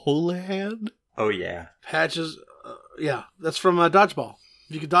Oh, Houlihan? Oh yeah. patches. Yeah, that's from Dodgeball.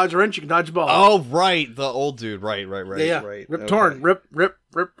 If you can dodge a wrench, you can dodge a ball. Oh, right, the old dude. Right. yeah. Right. Rip Okay. Torn. Rip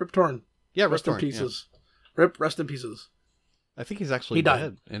Torn. Yeah, Rest in Torn, pieces. Rest in pieces. Yeah. I think he's actually He died.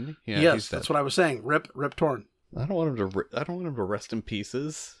 dead, isn't he? Yeah, yes, he's dead. that's what I was saying. Rip Torn. I don't want him to rest in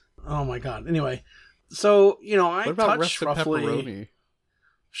pieces. Oh my god. Anyway, So, I What about touch roasted roughly. pepperoni?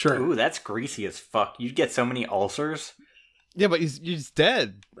 Sure. Ooh, that's greasy as fuck. You'd get so many ulcers. Yeah, but he's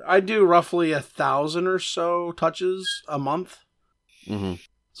dead. I do roughly 1,000 or so touches a month. Mm-hmm.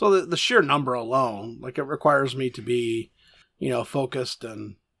 So the sheer number alone, like, it requires me to be, focused,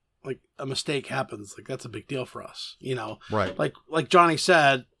 and like a mistake happens, like that's a big deal for us. Right. Like Johnny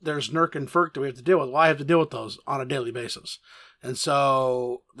said, there's NERC and FERC that we have to deal with. Well, I have to deal with those on a daily basis, and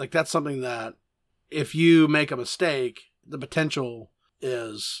so like that's something that if you make a mistake, the potential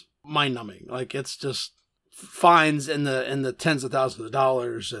is mind numbing. Like it's just fines in the tens of thousands of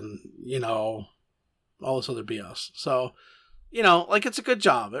dollars, and all this other BS. So. Like it's a good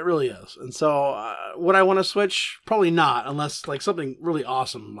job. It really is. And so would I want to switch? Probably not, unless like something really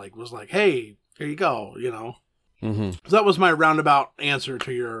awesome like was like, hey, here you go, Mm-hmm. So that was my roundabout answer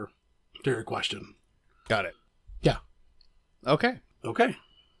to your question. Got it. Yeah. Okay.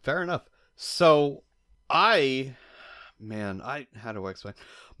 Fair enough. So how do I explain?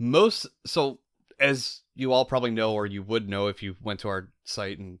 So as you all probably know, or you would know if you went to our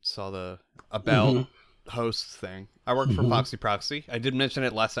site and saw the about hosts thing, I work for Foxy Proxy. I did mention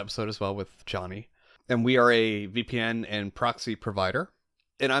it last episode as well with Johnny. And we are a VPN and proxy provider.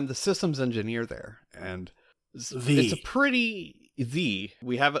 And I'm the systems engineer there. And it's a pretty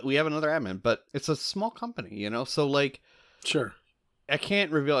we have another admin, but it's a small company, so like Sure. I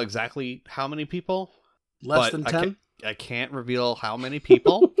can't reveal exactly how many people. Less than 10? I can't reveal how many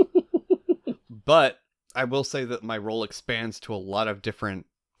people. But I will say that my role expands to a lot of different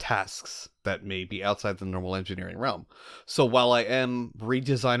tasks that may be outside the normal engineering realm. So while I am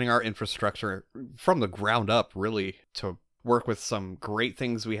redesigning our infrastructure from the ground up, really, to work with some great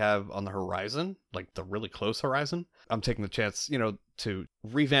things we have on the horizon, like the really close horizon, I'm taking the chance, to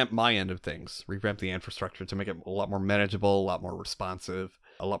revamp my end of things, revamp the infrastructure to make it a lot more manageable, a lot more responsive,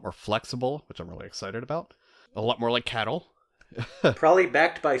 a lot more flexible, which I'm really excited about, a lot more like cattle. Probably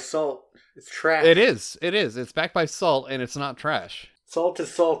backed by salt. It's trash. It is. It's backed by salt, and it's not trash. Salt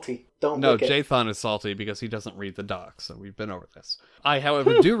is salty. No, Jathan is salty because he doesn't read the docs, so we've been over this. I,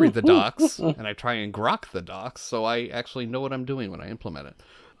 however, do read the docs, and I try and grok the docs, so I actually know what I'm doing when I implement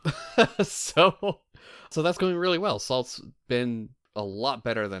it. So that's going really well. Salt's been a lot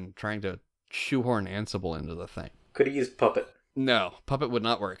better than trying to shoehorn Ansible into the thing. Could have used Puppet. No, Puppet would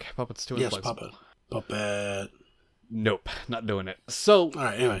not work. Puppet's too inflexible. Puppet. Nope, not doing it. So, all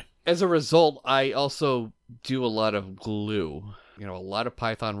right, anyway. As a result, I also do a lot of glue. A lot of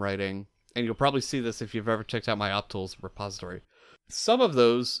Python writing, and you'll probably see this if you've ever checked out my OpTools repository. Some of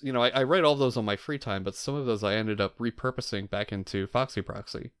those, I write all those on my free time, but some of those I ended up repurposing back into Foxy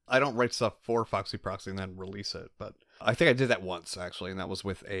Proxy. I don't write stuff for Foxy Proxy and then release it, but I think I did that once, actually, and that was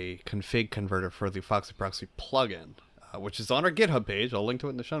with a config converter for the Foxy Proxy plugin, which is on our GitHub page. I'll link to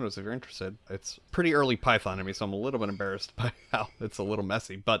it in the show notes if you're interested. It's pretty early Python to me, so I'm a little bit embarrassed by how it's a little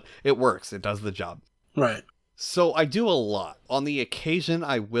messy, but it works. It does the job. Right. So I do a lot. On the occasion,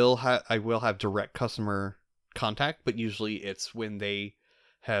 I will have direct customer contact, but usually it's when they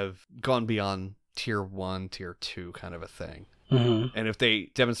have gone beyond tier 1, tier 2 kind of a thing. Mm-hmm. And if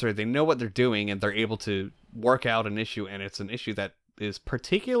they demonstrate they know what they're doing and they're able to work out an issue, and it's an issue that is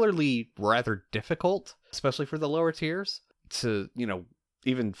particularly rather difficult, especially for the lower tiers, to,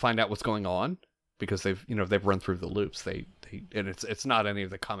 even find out what's going on, because they've run through the loops. And it's not any of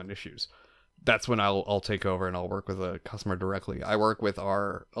the common issues. That's when I'll take over and I'll work with a customer directly. I work with a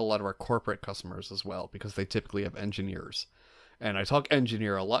lot of our corporate customers as well, because they typically have engineers, and I talk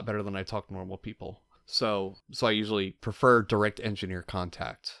engineer a lot better than I talk normal people. So I usually prefer direct engineer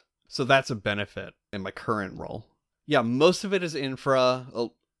contact. So that's a benefit in my current role. Yeah, most of it is infra,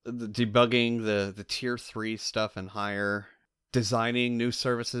 the debugging, the tier 3 stuff and higher, designing new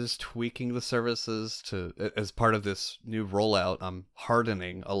services, tweaking the services as part of this new rollout. I'm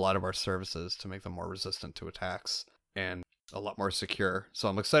hardening a lot of our services to make them more resistant to attacks and a lot more secure. So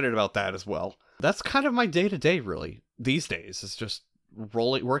I'm excited about that as well. That's kind of my day-to-day, really, these days, is just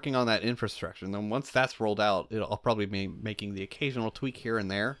working on that infrastructure. And then once that's rolled out, I'll probably be making the occasional tweak here and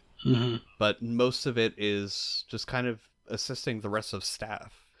there. Mm-hmm. But most of it is just kind of assisting the rest of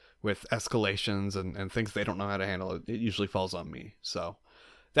staff with escalations and things they don't know how to handle. It usually falls on me. So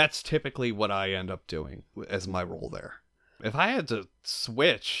that's typically what I end up doing as my role there. If I had to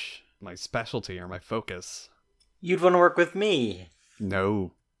switch my specialty or my focus... You'd want to work with me.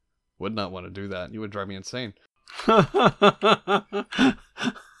 No. Would not want to do that. You would drive me insane. He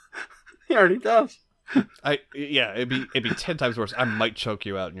already does. It'd be 10 times worse. I might choke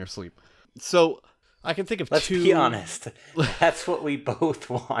you out in your sleep. So... I can think of Let's two... be honest. That's what we both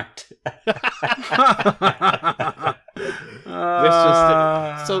want. So,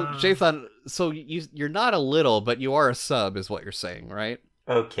 Jathan, So you're not a little, but you are a sub, is what you're saying, right?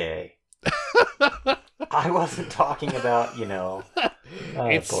 Okay. I wasn't talking about,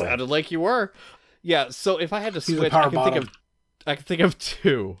 It sounded like you were. Yeah, so if I had to He's a switch, power I can think of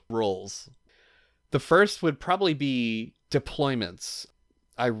two roles. The first would probably be deployments.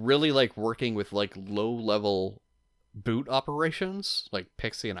 I really like working with like low-level boot operations, like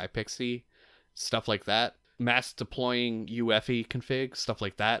Pixie and iPixie, stuff like that. Mass deploying UEFI config, stuff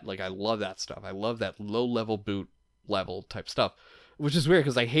like that. Like, I love that stuff. I love that low-level boot level type stuff. Which is weird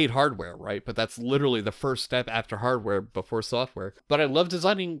because I hate hardware, right? But that's literally the first step after hardware before software. But I love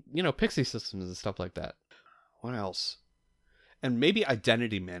designing, Pixie systems and stuff like that. What else? And maybe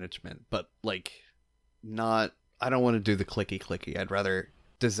identity management, but like not, I don't want to do the clicky. I'd rather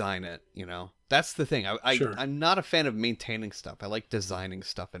design it, That's the thing. Sure. I'm not a fan of maintaining stuff. I like designing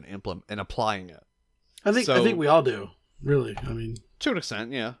stuff and applying it. I think we all do, really. I mean, to an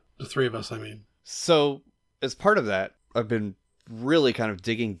extent, yeah. The three of us, I mean. So as part of that, I've been really kind of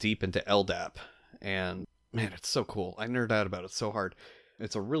digging deep into LDAP, and man, it's so cool. I nerd out about it so hard.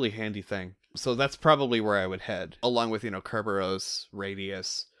 It's a really handy thing. So that's probably where I would head, along with, Kerberos,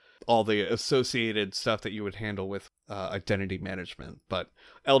 Radius, all the associated stuff that you would handle with identity management. But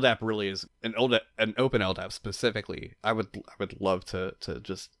LDAP really is an open LDAP specifically. I would love to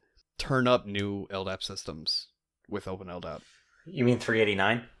just turn up new LDAP systems with open LDAP. You mean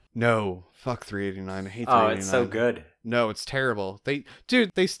 389? No, fuck 389. I hate 389. Oh, it's so good. No, it's terrible.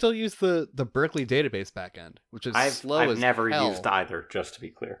 They still use the Berkeley database backend, which is slow as hell. I've never used either, just to be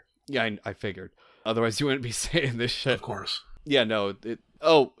clear. Yeah, I figured. Otherwise, you wouldn't be saying this shit. Of course. Yeah, no.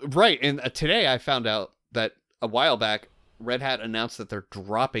 Right. And today I found out that a while back, Red Hat announced that they're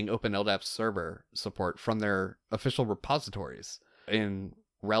dropping OpenLDAP server support from their official repositories in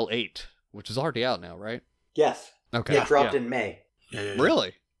RHEL 8, which is already out now, right? Yes. Okay. It dropped in May. Yeah.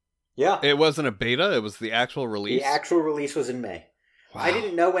 Really? Yeah. It wasn't a beta, it was the actual release? The actual release was in May. Wow. I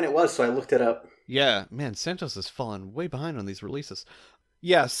didn't know when it was, so I looked it up. Yeah, man, CentOS is falling way behind on these releases.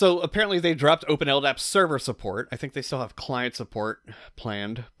 Yeah, so apparently they dropped OpenLDAP server support. I think they still have client support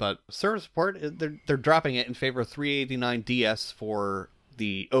planned, but server support, they're dropping it in favor of 389DS for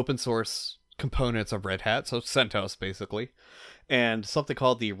the open source components of Red Hat, so CentOS basically, and something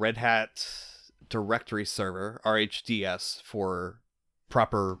called the Red Hat Directory Server, RHDS, for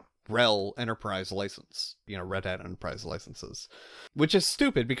proper RHEL enterprise license, Red Hat enterprise licenses, which is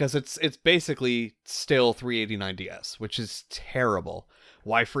stupid because it's basically still 389DS, which is terrible.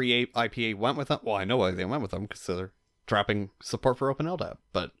 Why FreeIPA went with them? Well, I know why they went with them, because they're dropping support for OpenLDAP,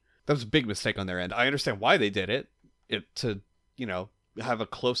 but that was a big mistake on their end. I understand why they did it to, have a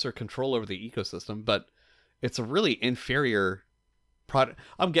closer control over the ecosystem, but it's a really inferior product.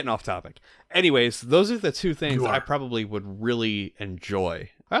 I'm getting off topic. Anyways, those are the two things I probably would really enjoy.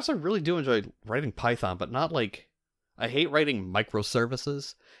 I also really do enjoy writing Python, but not like, I hate writing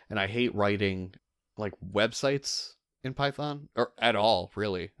microservices, and I hate writing like websites in Python, or at all,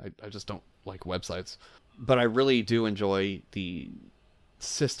 really. I just don't like websites. But I really do enjoy the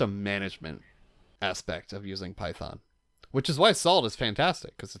system management aspect of using Python, which is why Salt is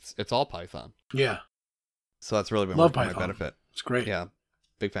fantastic, because it's all Python. Yeah. So that's really been Love working to Python. my benefit. It's great. Yeah,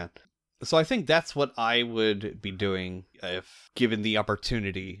 big fan. So I think that's what I would be doing if given the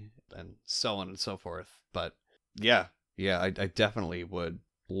opportunity, and so on and so forth. But yeah, I definitely would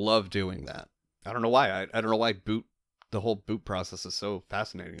love doing that. I don't know why. I don't know why the whole boot process is so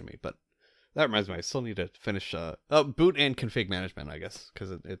fascinating to me. But that reminds me, I still need to finish boot and config management, I guess,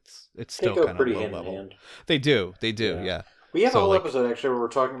 because it's still kind of low level. Hand. They do, yeah. We have a whole episode actually where we're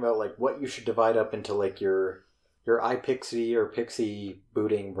talking about like what you should divide up into like your iPixie or Pixie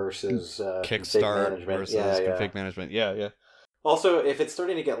booting versus Kickstart config management. versus config management. Yeah. Also, if it's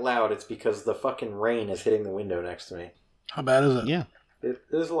starting to get loud, it's because the fucking rain is hitting the window next to me. How bad is it? Yeah.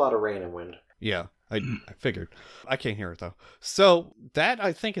 There's a lot of rain and wind. Yeah, I figured. I can't hear it, though. So that,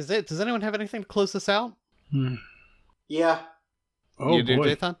 I think, is it. Does anyone have anything to close this out? Yeah. Oh, you do,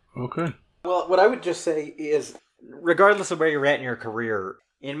 boy. Jathan? Okay. Well, what I would just say is, regardless of where you're at in your career,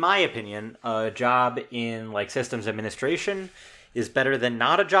 in my opinion, a job in like systems administration is better than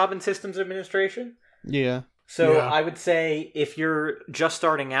not a job in systems administration. Yeah. So Yeah. I would say if you're just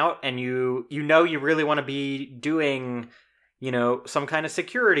starting out and you really want to be doing, some kind of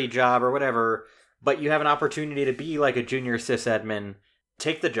security job or whatever, but you have an opportunity to be like a junior sysadmin,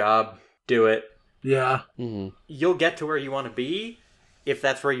 take the job, do it. Yeah. Mm-hmm. You'll get to where you want to be if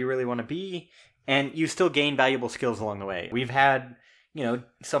that's where you really want to be, and you still gain valuable skills along the way. We've had,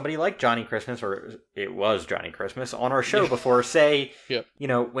 somebody like Johnny Christmas, or it was Johnny Christmas, on our show before, say, Yep.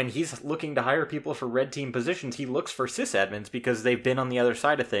 when he's looking to hire people for red team positions, he looks for sysadmins because they've been on the other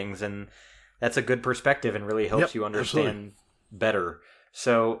side of things, and that's a good perspective and really helps you understand better.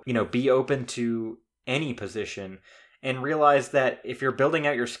 So, be open to any position and realize that if you're building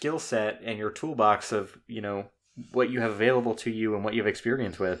out your skill set and your toolbox of, what you have available to you and what you have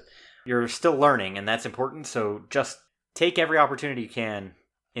experience with, you're still learning, and that's important. So just take every opportunity you can,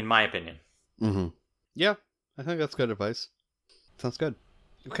 in my opinion. Mm-hmm. Yeah, I think that's good advice. Sounds good.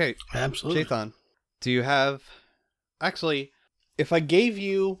 Okay, Absolutely. Jathan, do you have... Actually, if I gave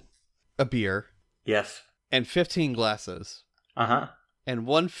you a beer Yes. and 15 glasses, Uh-huh. and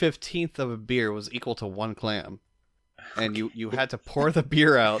 1/15 of a beer was equal to 1 clam, and you had to pour the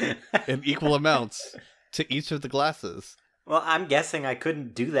beer out in equal amounts to each of the glasses, Well, I'm guessing I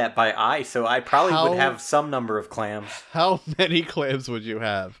couldn't do that by eye, so I probably would have some number of clams. how many clams would you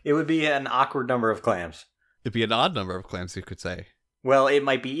have? It would be an awkward number of clams. It'd be an odd number of clams, you could say. Well, it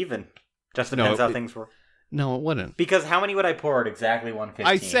might be even. Just depends how things were. No, it wouldn't. Because how many would I pour at exactly 1/15?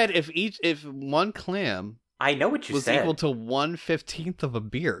 I said if 1 clam I know what you was said. equal to 1/15 of a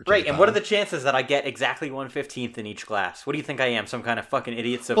beer. Right, and what are Jathan. the chances that I get exactly 1/15 in each glass? What do you think I am, some kind of fucking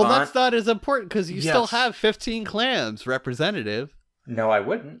idiot savant? Well, that's not as important because you still Yes. have 15 clams, representative. No, I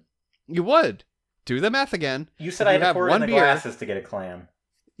wouldn't. You would. Do the math again. You said If I you had to have pour it in one the beer- glasses to get a clam.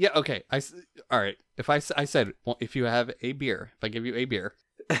 Yeah, okay. All right. If I said, well, if you have a beer, if I give you a beer,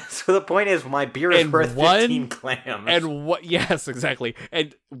 So the point is, my beer is And worth one- 15 clams. and what? Yes, exactly.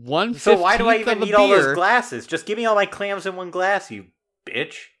 And 1/15 so why do I even of a need all those beer- glasses? Just give me all my clams in one glass, you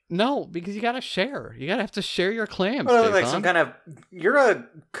bitch. No, because you gotta share. You gotta have to share your clams. Oh, like Jathan. some kind of... You're a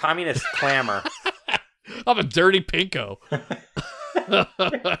communist clammer. I'm a dirty pinko.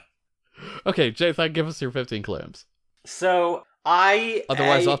 Okay, Jathan, give us your 15 clams. So,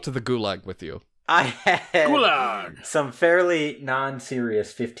 Otherwise, off to the gulag with you. I had Gulag. some fairly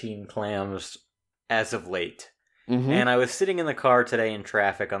non-serious 15 clams as of late. Mm-hmm. And I was sitting in the car today in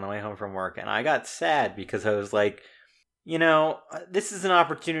traffic on the way home from work, and I got sad because I was like, this is an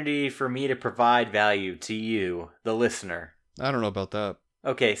opportunity for me to provide value to you, the listener. I don't know about that.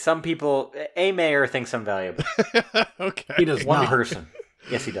 Okay, some people, a mayor thinks I'm valuable. Okay. He does One not. person.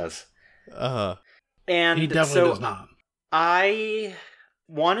 Yes, he does. He And definitely so does not. I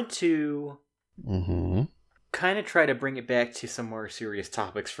wanted to Mm-hmm. kind of try to bring it back to some more serious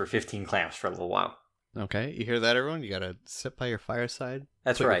topics for 15 clams for a little while. Okay, you hear that, everyone? You gotta sit by your fireside.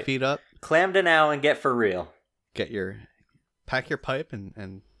 That's put right. Your feet up. Clam to now and get for real. Pack your pipe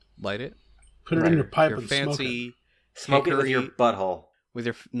and light it. Put it Right. in your pipe Your and smoke it. fancy Smoke it with your hickory- butthole. with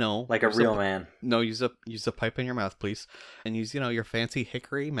your no Like a use real man. No, use a pipe in your mouth, please, and use your fancy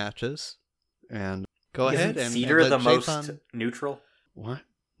hickory matches, and go ahead Isn't and cedar and the let most Jathan- neutral? What?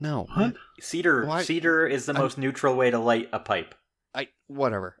 No. What? Cedar Why- Cedar is the most neutral way to light a pipe.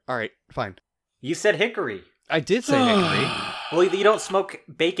 Whatever. All right, fine. You said hickory. I did say hickory. Well, you don't smoke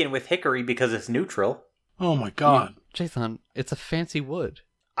bacon with hickory because it's neutral. Oh my god. Jathan, it's a fancy wood.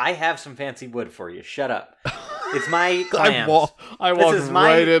 I have some fancy wood for you. Shut up. It's my clams. I This walked is my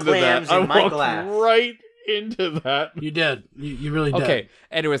right into that. clams I in my walked glass. right into that. You did. You really did. Okay.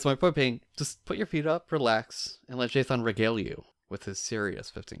 Anyways, my point being, just put your feet up, relax, and let Jathan regale you with his serious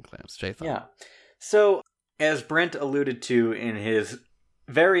 15 clams. Jathan. Yeah. So, as Brent alluded to in his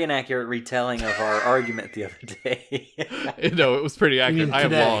very inaccurate retelling of our argument the other day, No, it was pretty accurate. mean I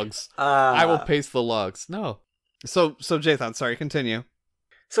have today? logs. I will paste the logs. No. So Jathan, sorry, continue.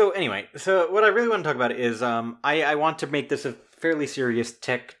 So anyway, what I really want to talk about is I want to make this a fairly serious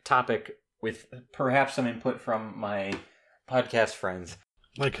tech topic with perhaps some input from my podcast friends.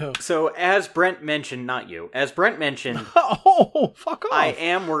 Like who? So as Brent mentioned, not you, as Brent mentioned, Oh, fuck off. I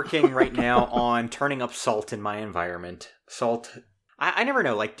am working right now on turning up salt in my environment. Salt. I never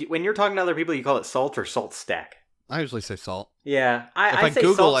know. Like when you're talking to other people, you call it salt or salt stack. I usually say salt. Yeah, If I say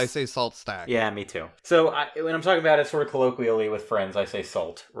Google, salt. I say salt stack. Yeah, me too. So when I'm talking about it sort of colloquially with friends, I say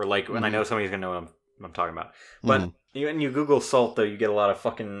salt. Or like when I know somebody's going to know what I'm talking about. But when you Google salt, though, you get a lot of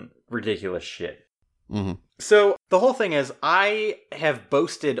fucking ridiculous shit. Mm-hmm. So the whole thing is, I have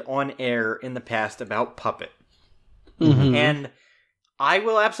boasted on air in the past about Puppet. Mhm. And I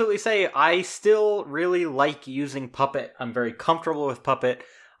will absolutely say I still really like using Puppet. I'm very comfortable with Puppet.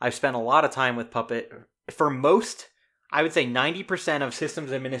 I've spent a lot of time with Puppet. For most, I would say 90% of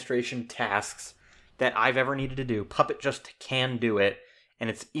systems administration tasks that I've ever needed to do, Puppet just can do it. And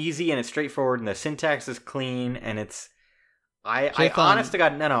it's easy and it's straightforward and the syntax is clean and it's... I honest to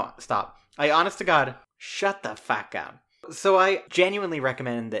God... No, stop. I honest to God... Shut the fuck up. So I genuinely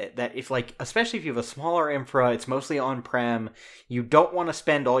recommend that if like, especially if you have a smaller infra, it's mostly on-prem, you don't want to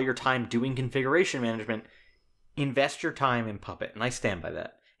spend all your time doing configuration management, invest your time in Puppet, and I stand by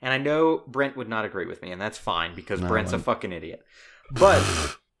that. And I know Brent would not agree with me, and that's fine, because Brent's a fucking idiot. But...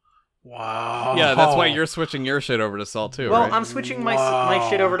 Wow. Yeah, that's why you're switching your shit over to Salt too, well, right? I'm switching my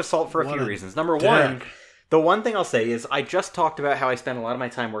shit over to Salt for a few reasons. Number one, the one thing I'll say is I just talked about how I spend a lot of my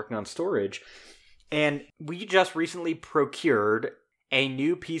time working on storage, and we just recently procured a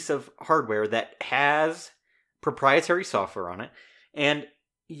new piece of hardware that has proprietary software on it, and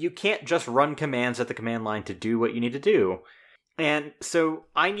you can't just run commands at the command line to do what you need to do. And so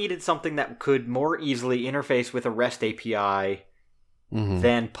I needed something that could more easily interface with a REST API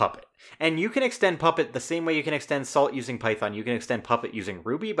than Puppet. And you can extend Puppet the same way you can extend Salt using Python. You can extend Puppet using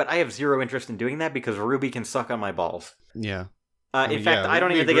Ruby, but I have zero interest in doing that because Ruby can suck on my balls. Yeah. In fact, I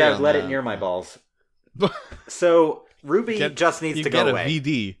don't even think I would let it near my balls. So Ruby just needs to go away. You get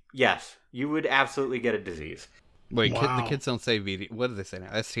a VD. Yes, you would absolutely get a disease. Wait, the kids don't say VD. What do they say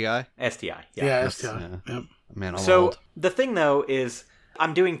now? STI? STI. Yeah, STI. Yeah. Yep. Man, I'm so old. the thing, though, is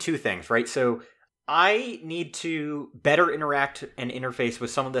I'm doing two things, right? So I need to better interact and interface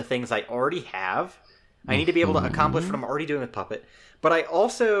with some of the things I already have. I need to be able to accomplish what I'm already doing with Puppet. But I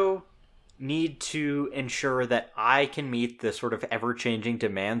also need to ensure that I can meet the sort of ever-changing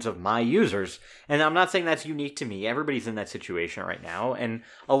demands of my users. And I'm not saying that's unique to me. Everybody's in that situation right now. And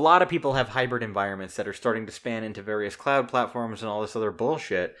a lot of people have hybrid environments that are starting to span into various cloud platforms and all this other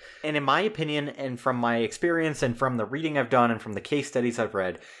bullshit. And in my opinion, and from my experience and from the reading I've done and from the case studies I've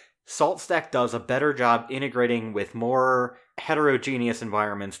read, SaltStack does a better job integrating with more heterogeneous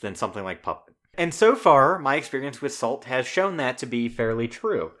environments than something like Puppet. And so far, my experience with Salt has shown that to be fairly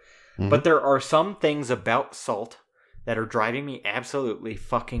true. But there are some things about Salt that are driving me absolutely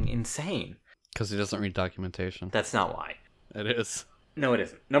fucking insane. Because he doesn't read documentation. That's not why. It is. No, it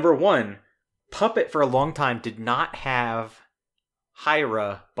isn't. Number one, Puppet for a long time did not have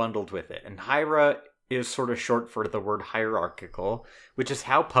Hiera bundled with it. And Hiera is sort of short for the word hierarchical, which is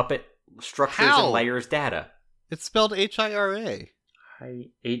how Puppet structures and layers data. It's spelled H-I-R-A.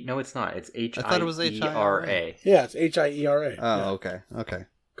 No, it's not. It's H-I-E-R-A. I thought it was H-I-R-A. Yeah, it's Hiera. Oh, okay. Okay.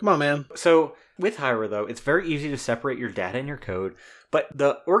 Come on, man. So with Hiera, though, it's very easy to separate your data and your code, but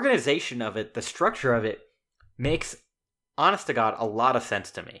the organization of it, the structure of it, makes, honest to God, a lot of sense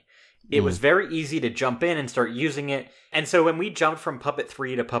to me. It was very easy to jump in and start using it. And so when we jumped from Puppet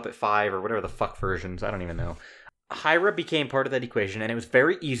 3 to Puppet 5, or whatever the fuck versions, I don't even know, Hiera became part of that equation, and it was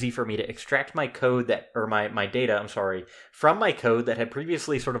very easy for me to extract my code my data, from my code that had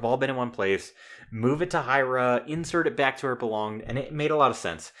previously sort of all been in one place, move it to Hiera, insert it back to where it belonged, and it made a lot of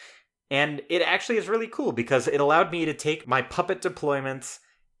sense. And it actually is really cool because it allowed me to take my Puppet deployments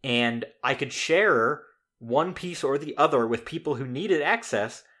and I could share one piece or the other with people who needed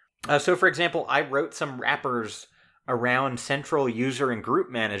access. So for example, I wrote some wrappers around central user and group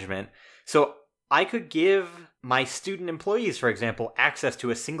management. So I could give my student employees, for example, access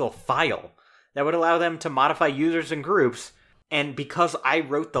to a single file that would allow them to modify users and groups. And because I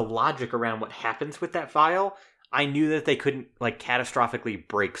wrote the logic around what happens with that file, I knew that they couldn't catastrophically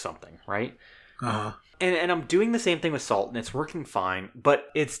break something, right? Uh-huh. And I'm doing the same thing with Salt, and it's working fine, but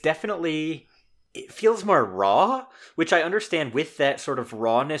it feels more raw, which I understand with that sort of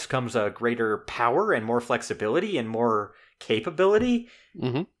rawness comes a greater power and more flexibility and more capability.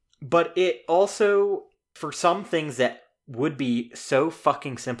 Mm-hmm. But it also, for some things that would be so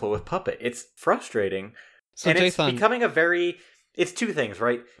fucking simple with Puppet, it's frustrating. So and Jathan, it's becoming it's two things,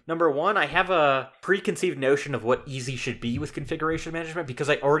 right? Number one, I have a preconceived notion of what easy should be with configuration management because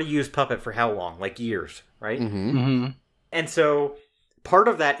I already used Puppet for how long? Like years, right? Mm-hmm. Mm-hmm. And so part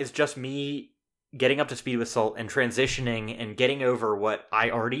of that is just me getting up to speed with Salt and transitioning and getting over what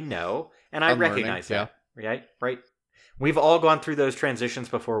I already know. And I recognize that, right? We've all gone through those transitions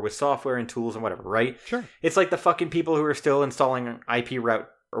before with software and tools and whatever, right? Sure. It's like the fucking people who are still installing IP route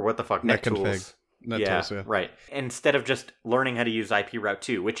or what the fuck, NetConfig. NetTools. Yeah, right. Instead of just learning how to use IP route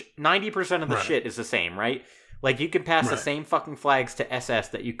 2, which 90% of the shit is the same, right? Like you can pass the same fucking flags to SS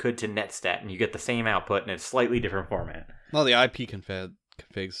that you could to netstat and you get the same output in a slightly different format. Well, the IP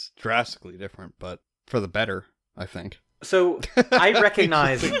config's drastically different, but for the better, I think. So I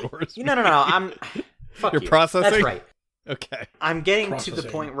recognize... No, I'm... Fuck You're you. processing? That's right. Okay. I'm getting to the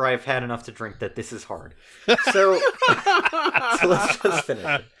point where I've had enough to drink that this is hard. So let's just finish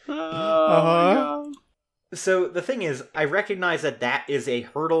it. So the thing is, I recognize that is a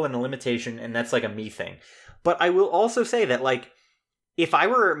hurdle and a limitation, and that's like a me thing. But I will also say that, like, if I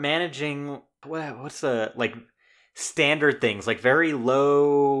were managing, what's the, like, standard things, like very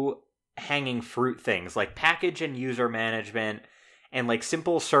low hanging fruit things like package and user management and like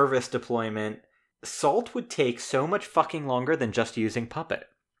simple service deployment, Salt would take so much fucking longer than just using Puppet.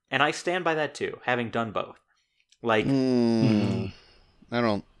 And I stand by that too, having done both. Like, I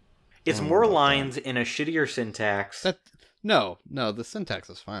don't. It's more lines in a shittier syntax. No, the syntax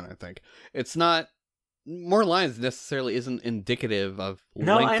is fine, I think. It's not. More lines necessarily isn't indicative of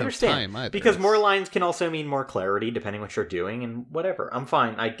length I understand, of time either. because more lines can also mean more clarity depending what you're doing and whatever. I'm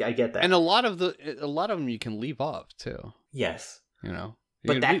fine. I get that. And a lot of them you can leave off too. Yes. You know.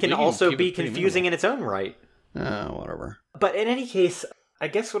 But that can also be confusing in its own right. Whatever. But in any case, I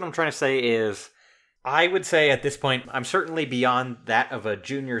guess what I'm trying to say is, I would say at this point, I'm certainly beyond that of a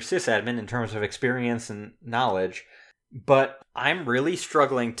junior sysadmin in terms of experience and knowledge, but I'm really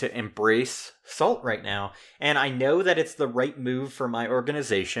struggling to embrace Salt right now. And I know that it's the right move for my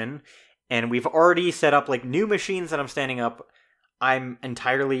organization, and we've already set up like new machines that I'm standing up. I'm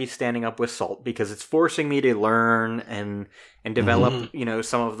entirely standing up with Salt because it's forcing me to learn and develop,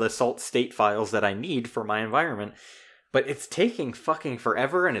 some of the Salt state files that I need for my environment. But it's taking fucking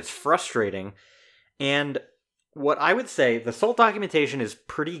forever and it's frustrating. And what I would say, the Salt documentation is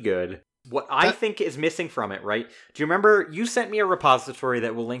pretty good. What I think is missing from it, right? Do you remember you sent me a repository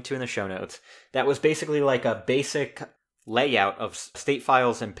that we'll link to in the show notes that was basically like a basic layout of state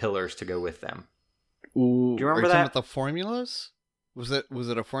files and pillars to go with them? Ooh, do you remember that? that? With the formulas? Was it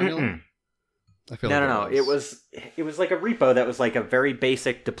a formula? Mm-mm. I feel No. It was like a repo that was like a very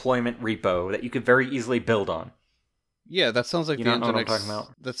basic deployment repo that you could very easily build on. Yeah, that sounds like You the know what I'm Nginx. talking about?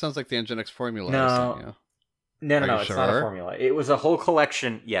 That sounds like the Nginx formula. No. No, it's not a formula. It was a whole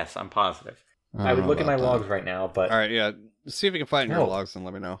collection. Yes, I'm positive. I would look at my logs right now, but all right, yeah. See if you can find your logs and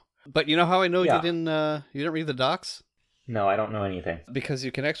let me know. But you know how I know you didn't read the docs? No, I don't know anything. Because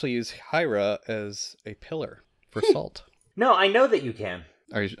you can actually use Hira as a pillar for Salt. No, I know that you can.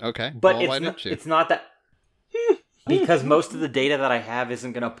 Are you okay? But well, it's not that because most of the data that I have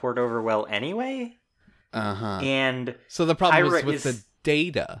isn't going to port over well anyway. And so the problem Hira is with the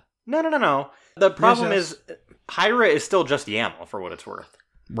data. No. The problem is Hira is still just YAML for what it's worth.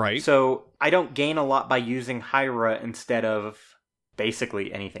 Right. So I don't gain a lot by using Hira instead of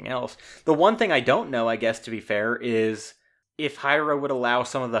basically anything else. The one thing I don't know, I guess, to be fair, is if Hira would allow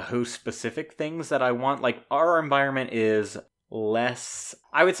some of the host-specific things that I want. Like, our environment is less...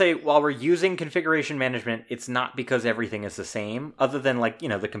 I would say, while we're using configuration management, it's not because everything is the same. Other than, like,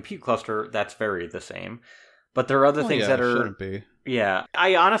 the compute cluster, that's very the same. But there are other things that are... shouldn't be. Yeah.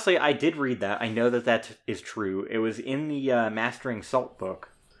 I did read that. I know that is true. It was in the Mastering Salt book.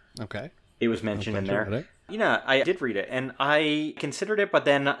 Okay. It was mentioned in there. I did read it, and I considered it, but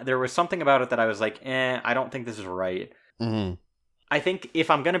then there was something about it that I was like, I don't think this is right. Mm-hmm. I think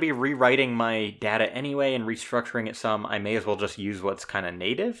if I'm going to be rewriting my data anyway and restructuring it some, I may as well just use what's kind of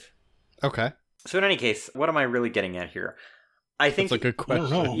native. Okay. So in any case, what am I really getting at here? I think that's a good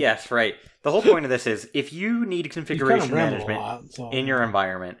question. Yes, right. The whole point of this is if you need configuration management in your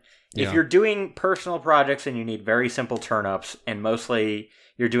environment, if you're doing personal projects and you need very simple turnups and mostly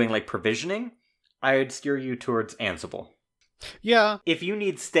you're doing like provisioning, I would steer you towards Ansible. Yeah. If you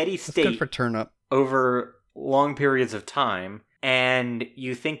need steady state good for turnup over long periods of time and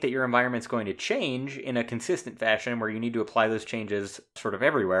you think that your environment's going to change in a consistent fashion where you need to apply those changes sort of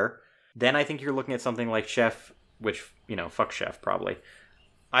everywhere, then I think you're looking at something like Chef, which, fuck Chef probably.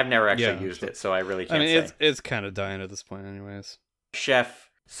 I've never actually used it, so I really can't say. It's kind of dying at this point anyways. Chef,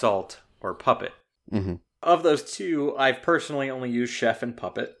 Salt, or Puppet. Mm-hmm. Of those two, I've personally only used Chef and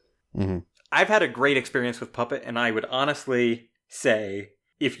Puppet. Mm-hmm. I've had a great experience with Puppet, and I would honestly say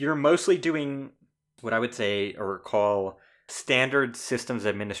if you're mostly doing what I would say or call standard systems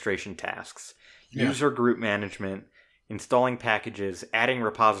administration tasks, user group management, installing packages, adding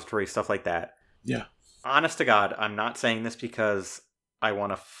repositories, stuff like that. Yeah. Honest to God, I'm not saying this because I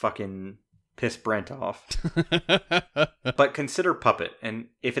want to fucking piss Brent off. But consider Puppet, and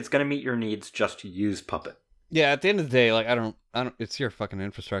if it's going to meet your needs, just use Puppet. Yeah, at the end of the day, like I don't it's your fucking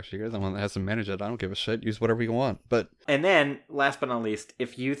infrastructure. You're the one that has to manage it. I don't give a shit. Use whatever you want. And then, last but not least,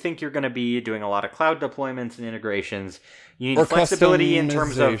 if you think you're going to be doing a lot of cloud deployments and integrations, you need flexibility in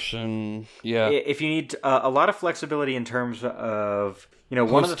terms of if you need a lot of flexibility in terms of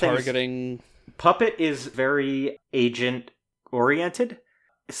one of the things targeting. Puppet is very agent oriented.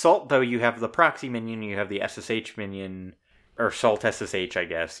 Salt, though, you have the proxy minion, you have the SSH minion, or Salt SSH, I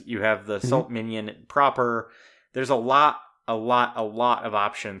guess. You have the Salt minion proper. There's a lot of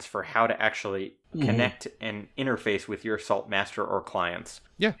options for how to actually connect and interface with your Salt master or clients.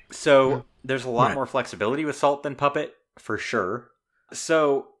 Yeah. So there's a lot more flexibility with Salt than Puppet, for sure.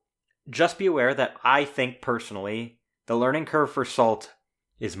 So just be aware that I think, personally, the learning curve for Salt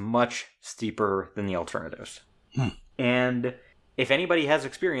is much steeper than the alternatives. Hmm. And if anybody has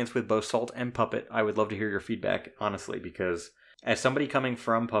experience with both Salt and Puppet, I would love to hear your feedback, honestly, because as somebody coming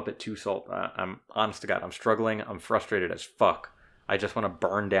from Puppet to Salt, I'm honest to God, I'm struggling. I'm frustrated as fuck. I just want to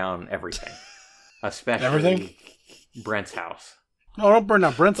burn down everything, especially Everything? Brent's house. No, don't burn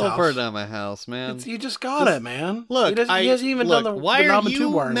down Brent's Don't house. burn down my house, man. You just got it, man. Look, he hasn't even done the why the are knob and you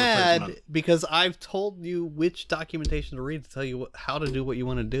tube wiring mad? replacement. Because I've told you which documentation to read to tell you how to do what you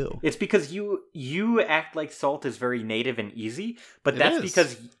want to do. It's because you act like Salt is very native and easy, but It that's is.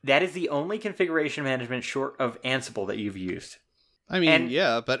 because that is the only configuration management short of Ansible that you've used. I mean, And-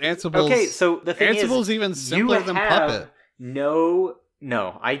 yeah, but Ansible's Okay, so the thing Ansible's is, even simpler you than have Puppet. No,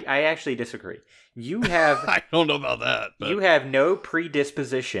 I actually disagree. You have I don't know about that. But you have no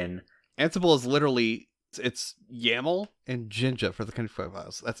predisposition. Ansible is literally it's YAML and Jinja for the config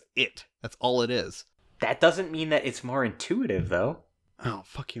files. That's it. That's all it is. That doesn't mean that it's more intuitive, though. Oh,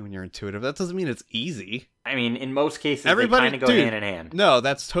 fuck you when you're intuitive. That doesn't mean it's easy. I mean, in most cases, Everybody- they kind of go dude. hand in hand. No,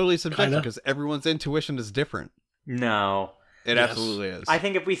 that's totally subjective Kinda. because everyone's intuition is different. No. It Yes. absolutely is. I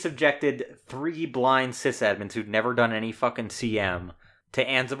think if we subjected 3 blind sysadmins who'd never done any fucking CM to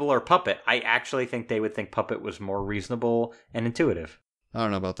Ansible or Puppet, I actually think they would think Puppet was more reasonable and intuitive. I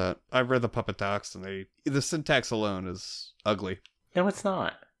don't know about that. I've read the Puppet docs, and the syntax alone is ugly. No, it's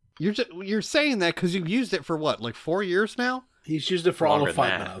not. You're saying that because you've used it for what, like 4 years now? He's used it for all Longer of than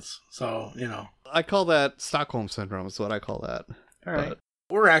 5 that. minutes. So, I call that Stockholm syndrome. Is what I call that. All right. But-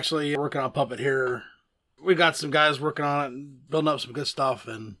 we're actually working on Puppet here. We got some guys working on it and building up some good stuff.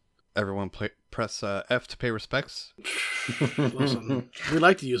 And Everyone press F to pay respects. listen, we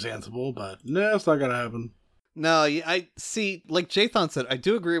like to use Ansible, but no, it's not going to happen. No, I see. Like Jathan said, I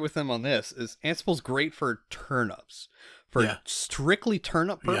do agree with him on this. Is Ansible's great for turnups. For Yeah. strictly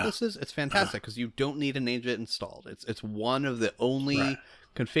turnup Yeah. purposes, it's fantastic because you don't need an agent installed. It's one of the only Right.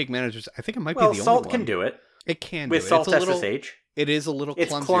 config managers. I think it might Well, be the Salt only can one. do it. It can With do it. Salt It's a little, SSH. It is a little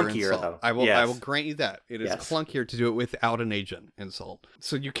It's clunkier, in clunkier, Salt. though. I will Yes. grant you that. It is Yes. clunkier to do it without an agent in Salt.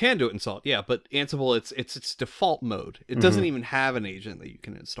 So you can do it in Salt, yeah, but Ansible it's its default mode. It doesn't even have an agent that you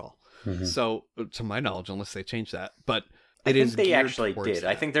can install. So to my knowledge, unless they change that, but I it think is they geared actually towards did. that.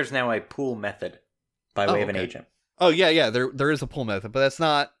 I think there's now a pool method by Oh, way of an okay. agent. Oh yeah, there is a pull method, but that's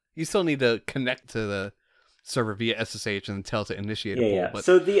not. You still need to connect to the server via SSH and tell it to initiate a pull. Yeah. But,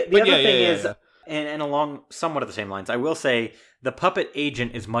 So the but other yeah, thing yeah, is, yeah. And along somewhat of the same lines, I will say the Puppet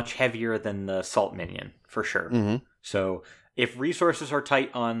agent is much heavier than the Salt minion, for sure. Mhm. So if resources are tight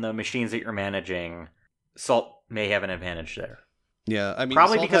on the machines that you're managing, Salt may have an advantage there. Yeah, I mean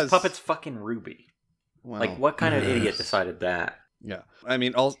Probably Salt because has- Puppet's fucking Ruby. well, Like, what kind of yes. idiot decided that? Yeah, I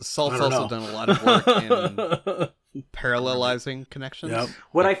mean, Salt's I don't also know. done a lot of work in parallelizing connections. Yep.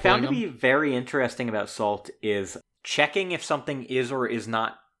 What I like found to pulling be very interesting about Salt is checking if something is or is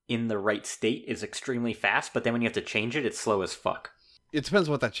not in the right state is extremely fast, but then when you have to change it, it's slow as fuck. It depends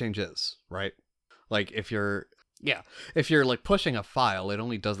what that change is, right? Like if you're like pushing a file, it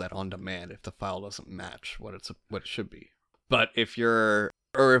only does that on demand if the file doesn't match what it should be. But if you're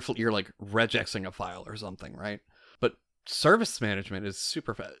like regexing a file or something, right? But service management is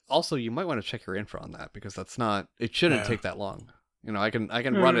super fast. Also, you might want to check your info on that because it shouldn't Yeah. take that long. I can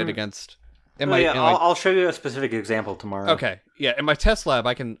run it against. I'll show you a specific example tomorrow. Okay, yeah. In my test lab,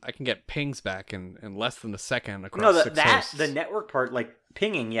 I can get pings back in less than a second across No, 6 that hosts. the network part, like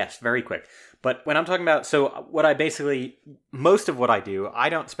pinging, yes, very quick. But when I'm talking about, most of what I do, I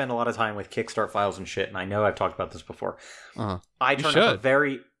don't spend a lot of time with Kickstart files and shit, and I know I've talked about this before. Uh-huh. I You turn up should. a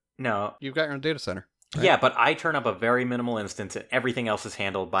very, no, You've got your own data center. Right? yeah, but I turn up a very minimal instance, and everything else is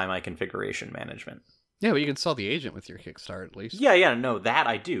handled by my configuration management. Yeah, but you can install the agent with your Kickstart at least. Yeah, no, that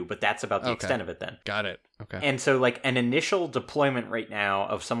I do, but that's about the Okay. extent of it then. Got it. Okay. And so, like, an initial deployment right now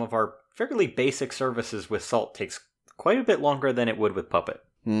of some of our fairly basic services with Salt takes quite a bit longer than it would with Puppet.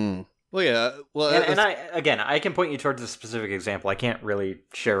 Well, yeah. Well, And I can point you towards a specific example. I can't really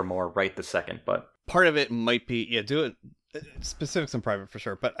share more right this second, but part of it might be do it specifics in private for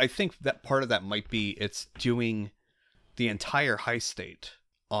sure. But I think that part of that might be it's doing the entire high state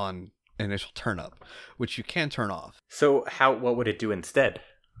on initial turn up, which you can turn off. so what would it do instead?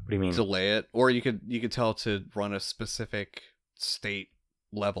 What do you mean? Delay it, or you could tell it to run a specific state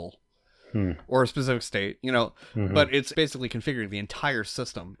level. Or a specific state, but it's basically configuring the entire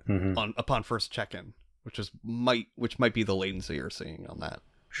system upon first check-in, which might be the latency you're seeing on that.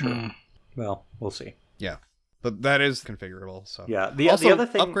 Sure. Well, we'll see. Yeah, but that is configurable. So Yeah. The also, other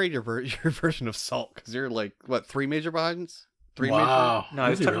thing. upgrade your version of Salt because you're like what 3 major behinds? 3 Wow. No, I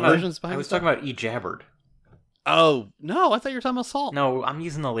was Is it talking really? versions about. behind I was Salt? talking about eJabbered. Oh no, I thought you were talking about Salt. No, I'm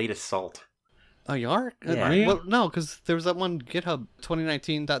using the latest Salt. Oh, you are? Yeah. Well, no, because there was that one GitHub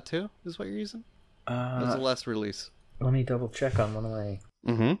 2019.2 is what you're using? That was the last release. Let me double check on one of my...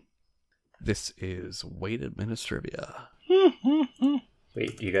 Mm-hmm. This is Weighted Ministrivia.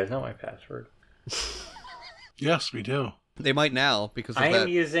 Wait, do you guys know my password? Yes, we do. They might now because of I that. am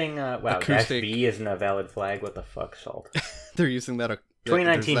using... wow, acoustic- -B isn't a valid flag. What the fuck, Salt? They're using that.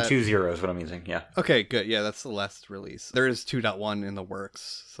 2019 there's that- 2.0 is what I'm using, yeah. Okay, good. Yeah, that's the last release. There is 2.1 in the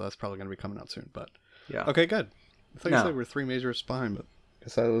works, so that's probably going to be coming out soon. But Yeah. okay, good. I thought you No. said we're 3 majors behind, but I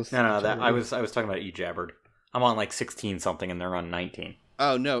guess I was. No, I was talking about eJabbered. I'm on like 16 something, and they're on 19.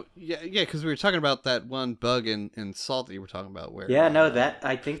 Oh no, yeah, because we were talking about that one bug in Salt that you were talking about. Where Yeah, no,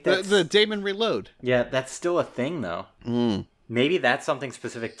 I think that's... the Daemon reload. Yeah, that's still a thing, though. Mm. Maybe that's something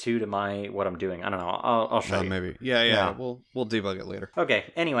specific to what I'm doing. I don't know. I'll show you. Maybe. Yeah. Yeah. We'll debug it later.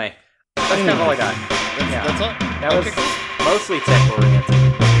 Okay, anyway. That's kind of all I got. Yeah. That's all. That was Okay, cool. mostly tech-oriented.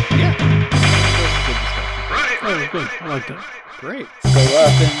 Yeah. Oh, good. I like that. Great. Stay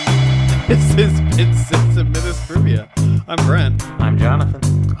up. This has been Simpson Ministrivia. I'm Brent. I'm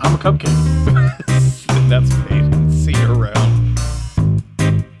Jonathan. I'm a cupcake. That's great. See you around.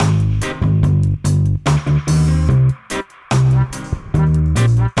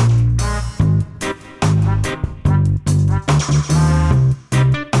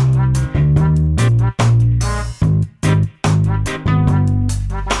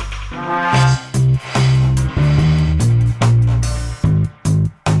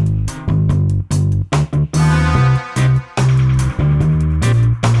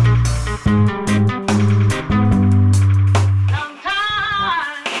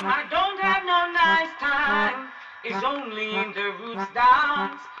 It's only in the roots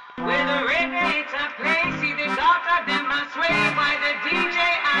dance where the reggae to play. See the daughter them a sway by the DJ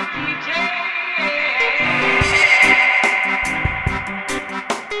and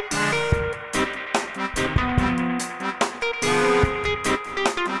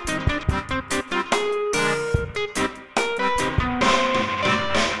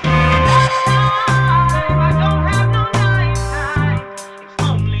I don't have no nice time. It's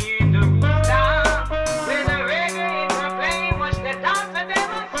only in the roots dance where the reggae to play. Watch the daughter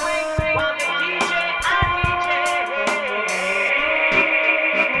them a sway while the DJ and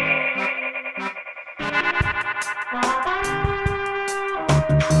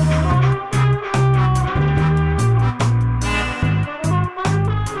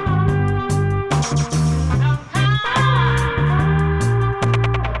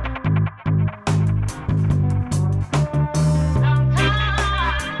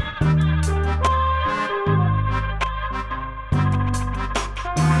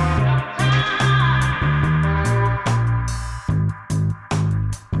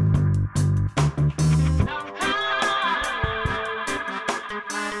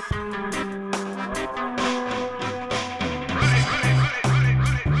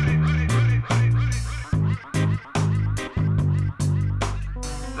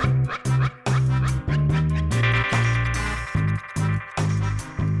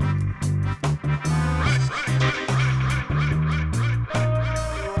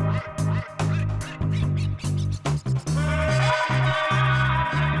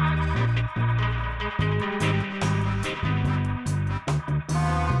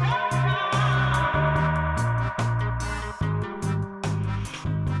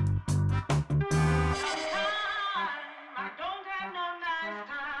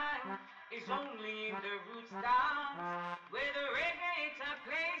It's only in the roots dance where the reggae to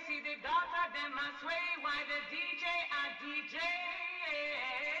play. See the daughter them a sway while the DJ and DJ.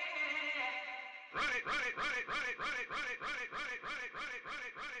 Run it, run it, run it, run it, run it, run it, run it, run it, run it, run it.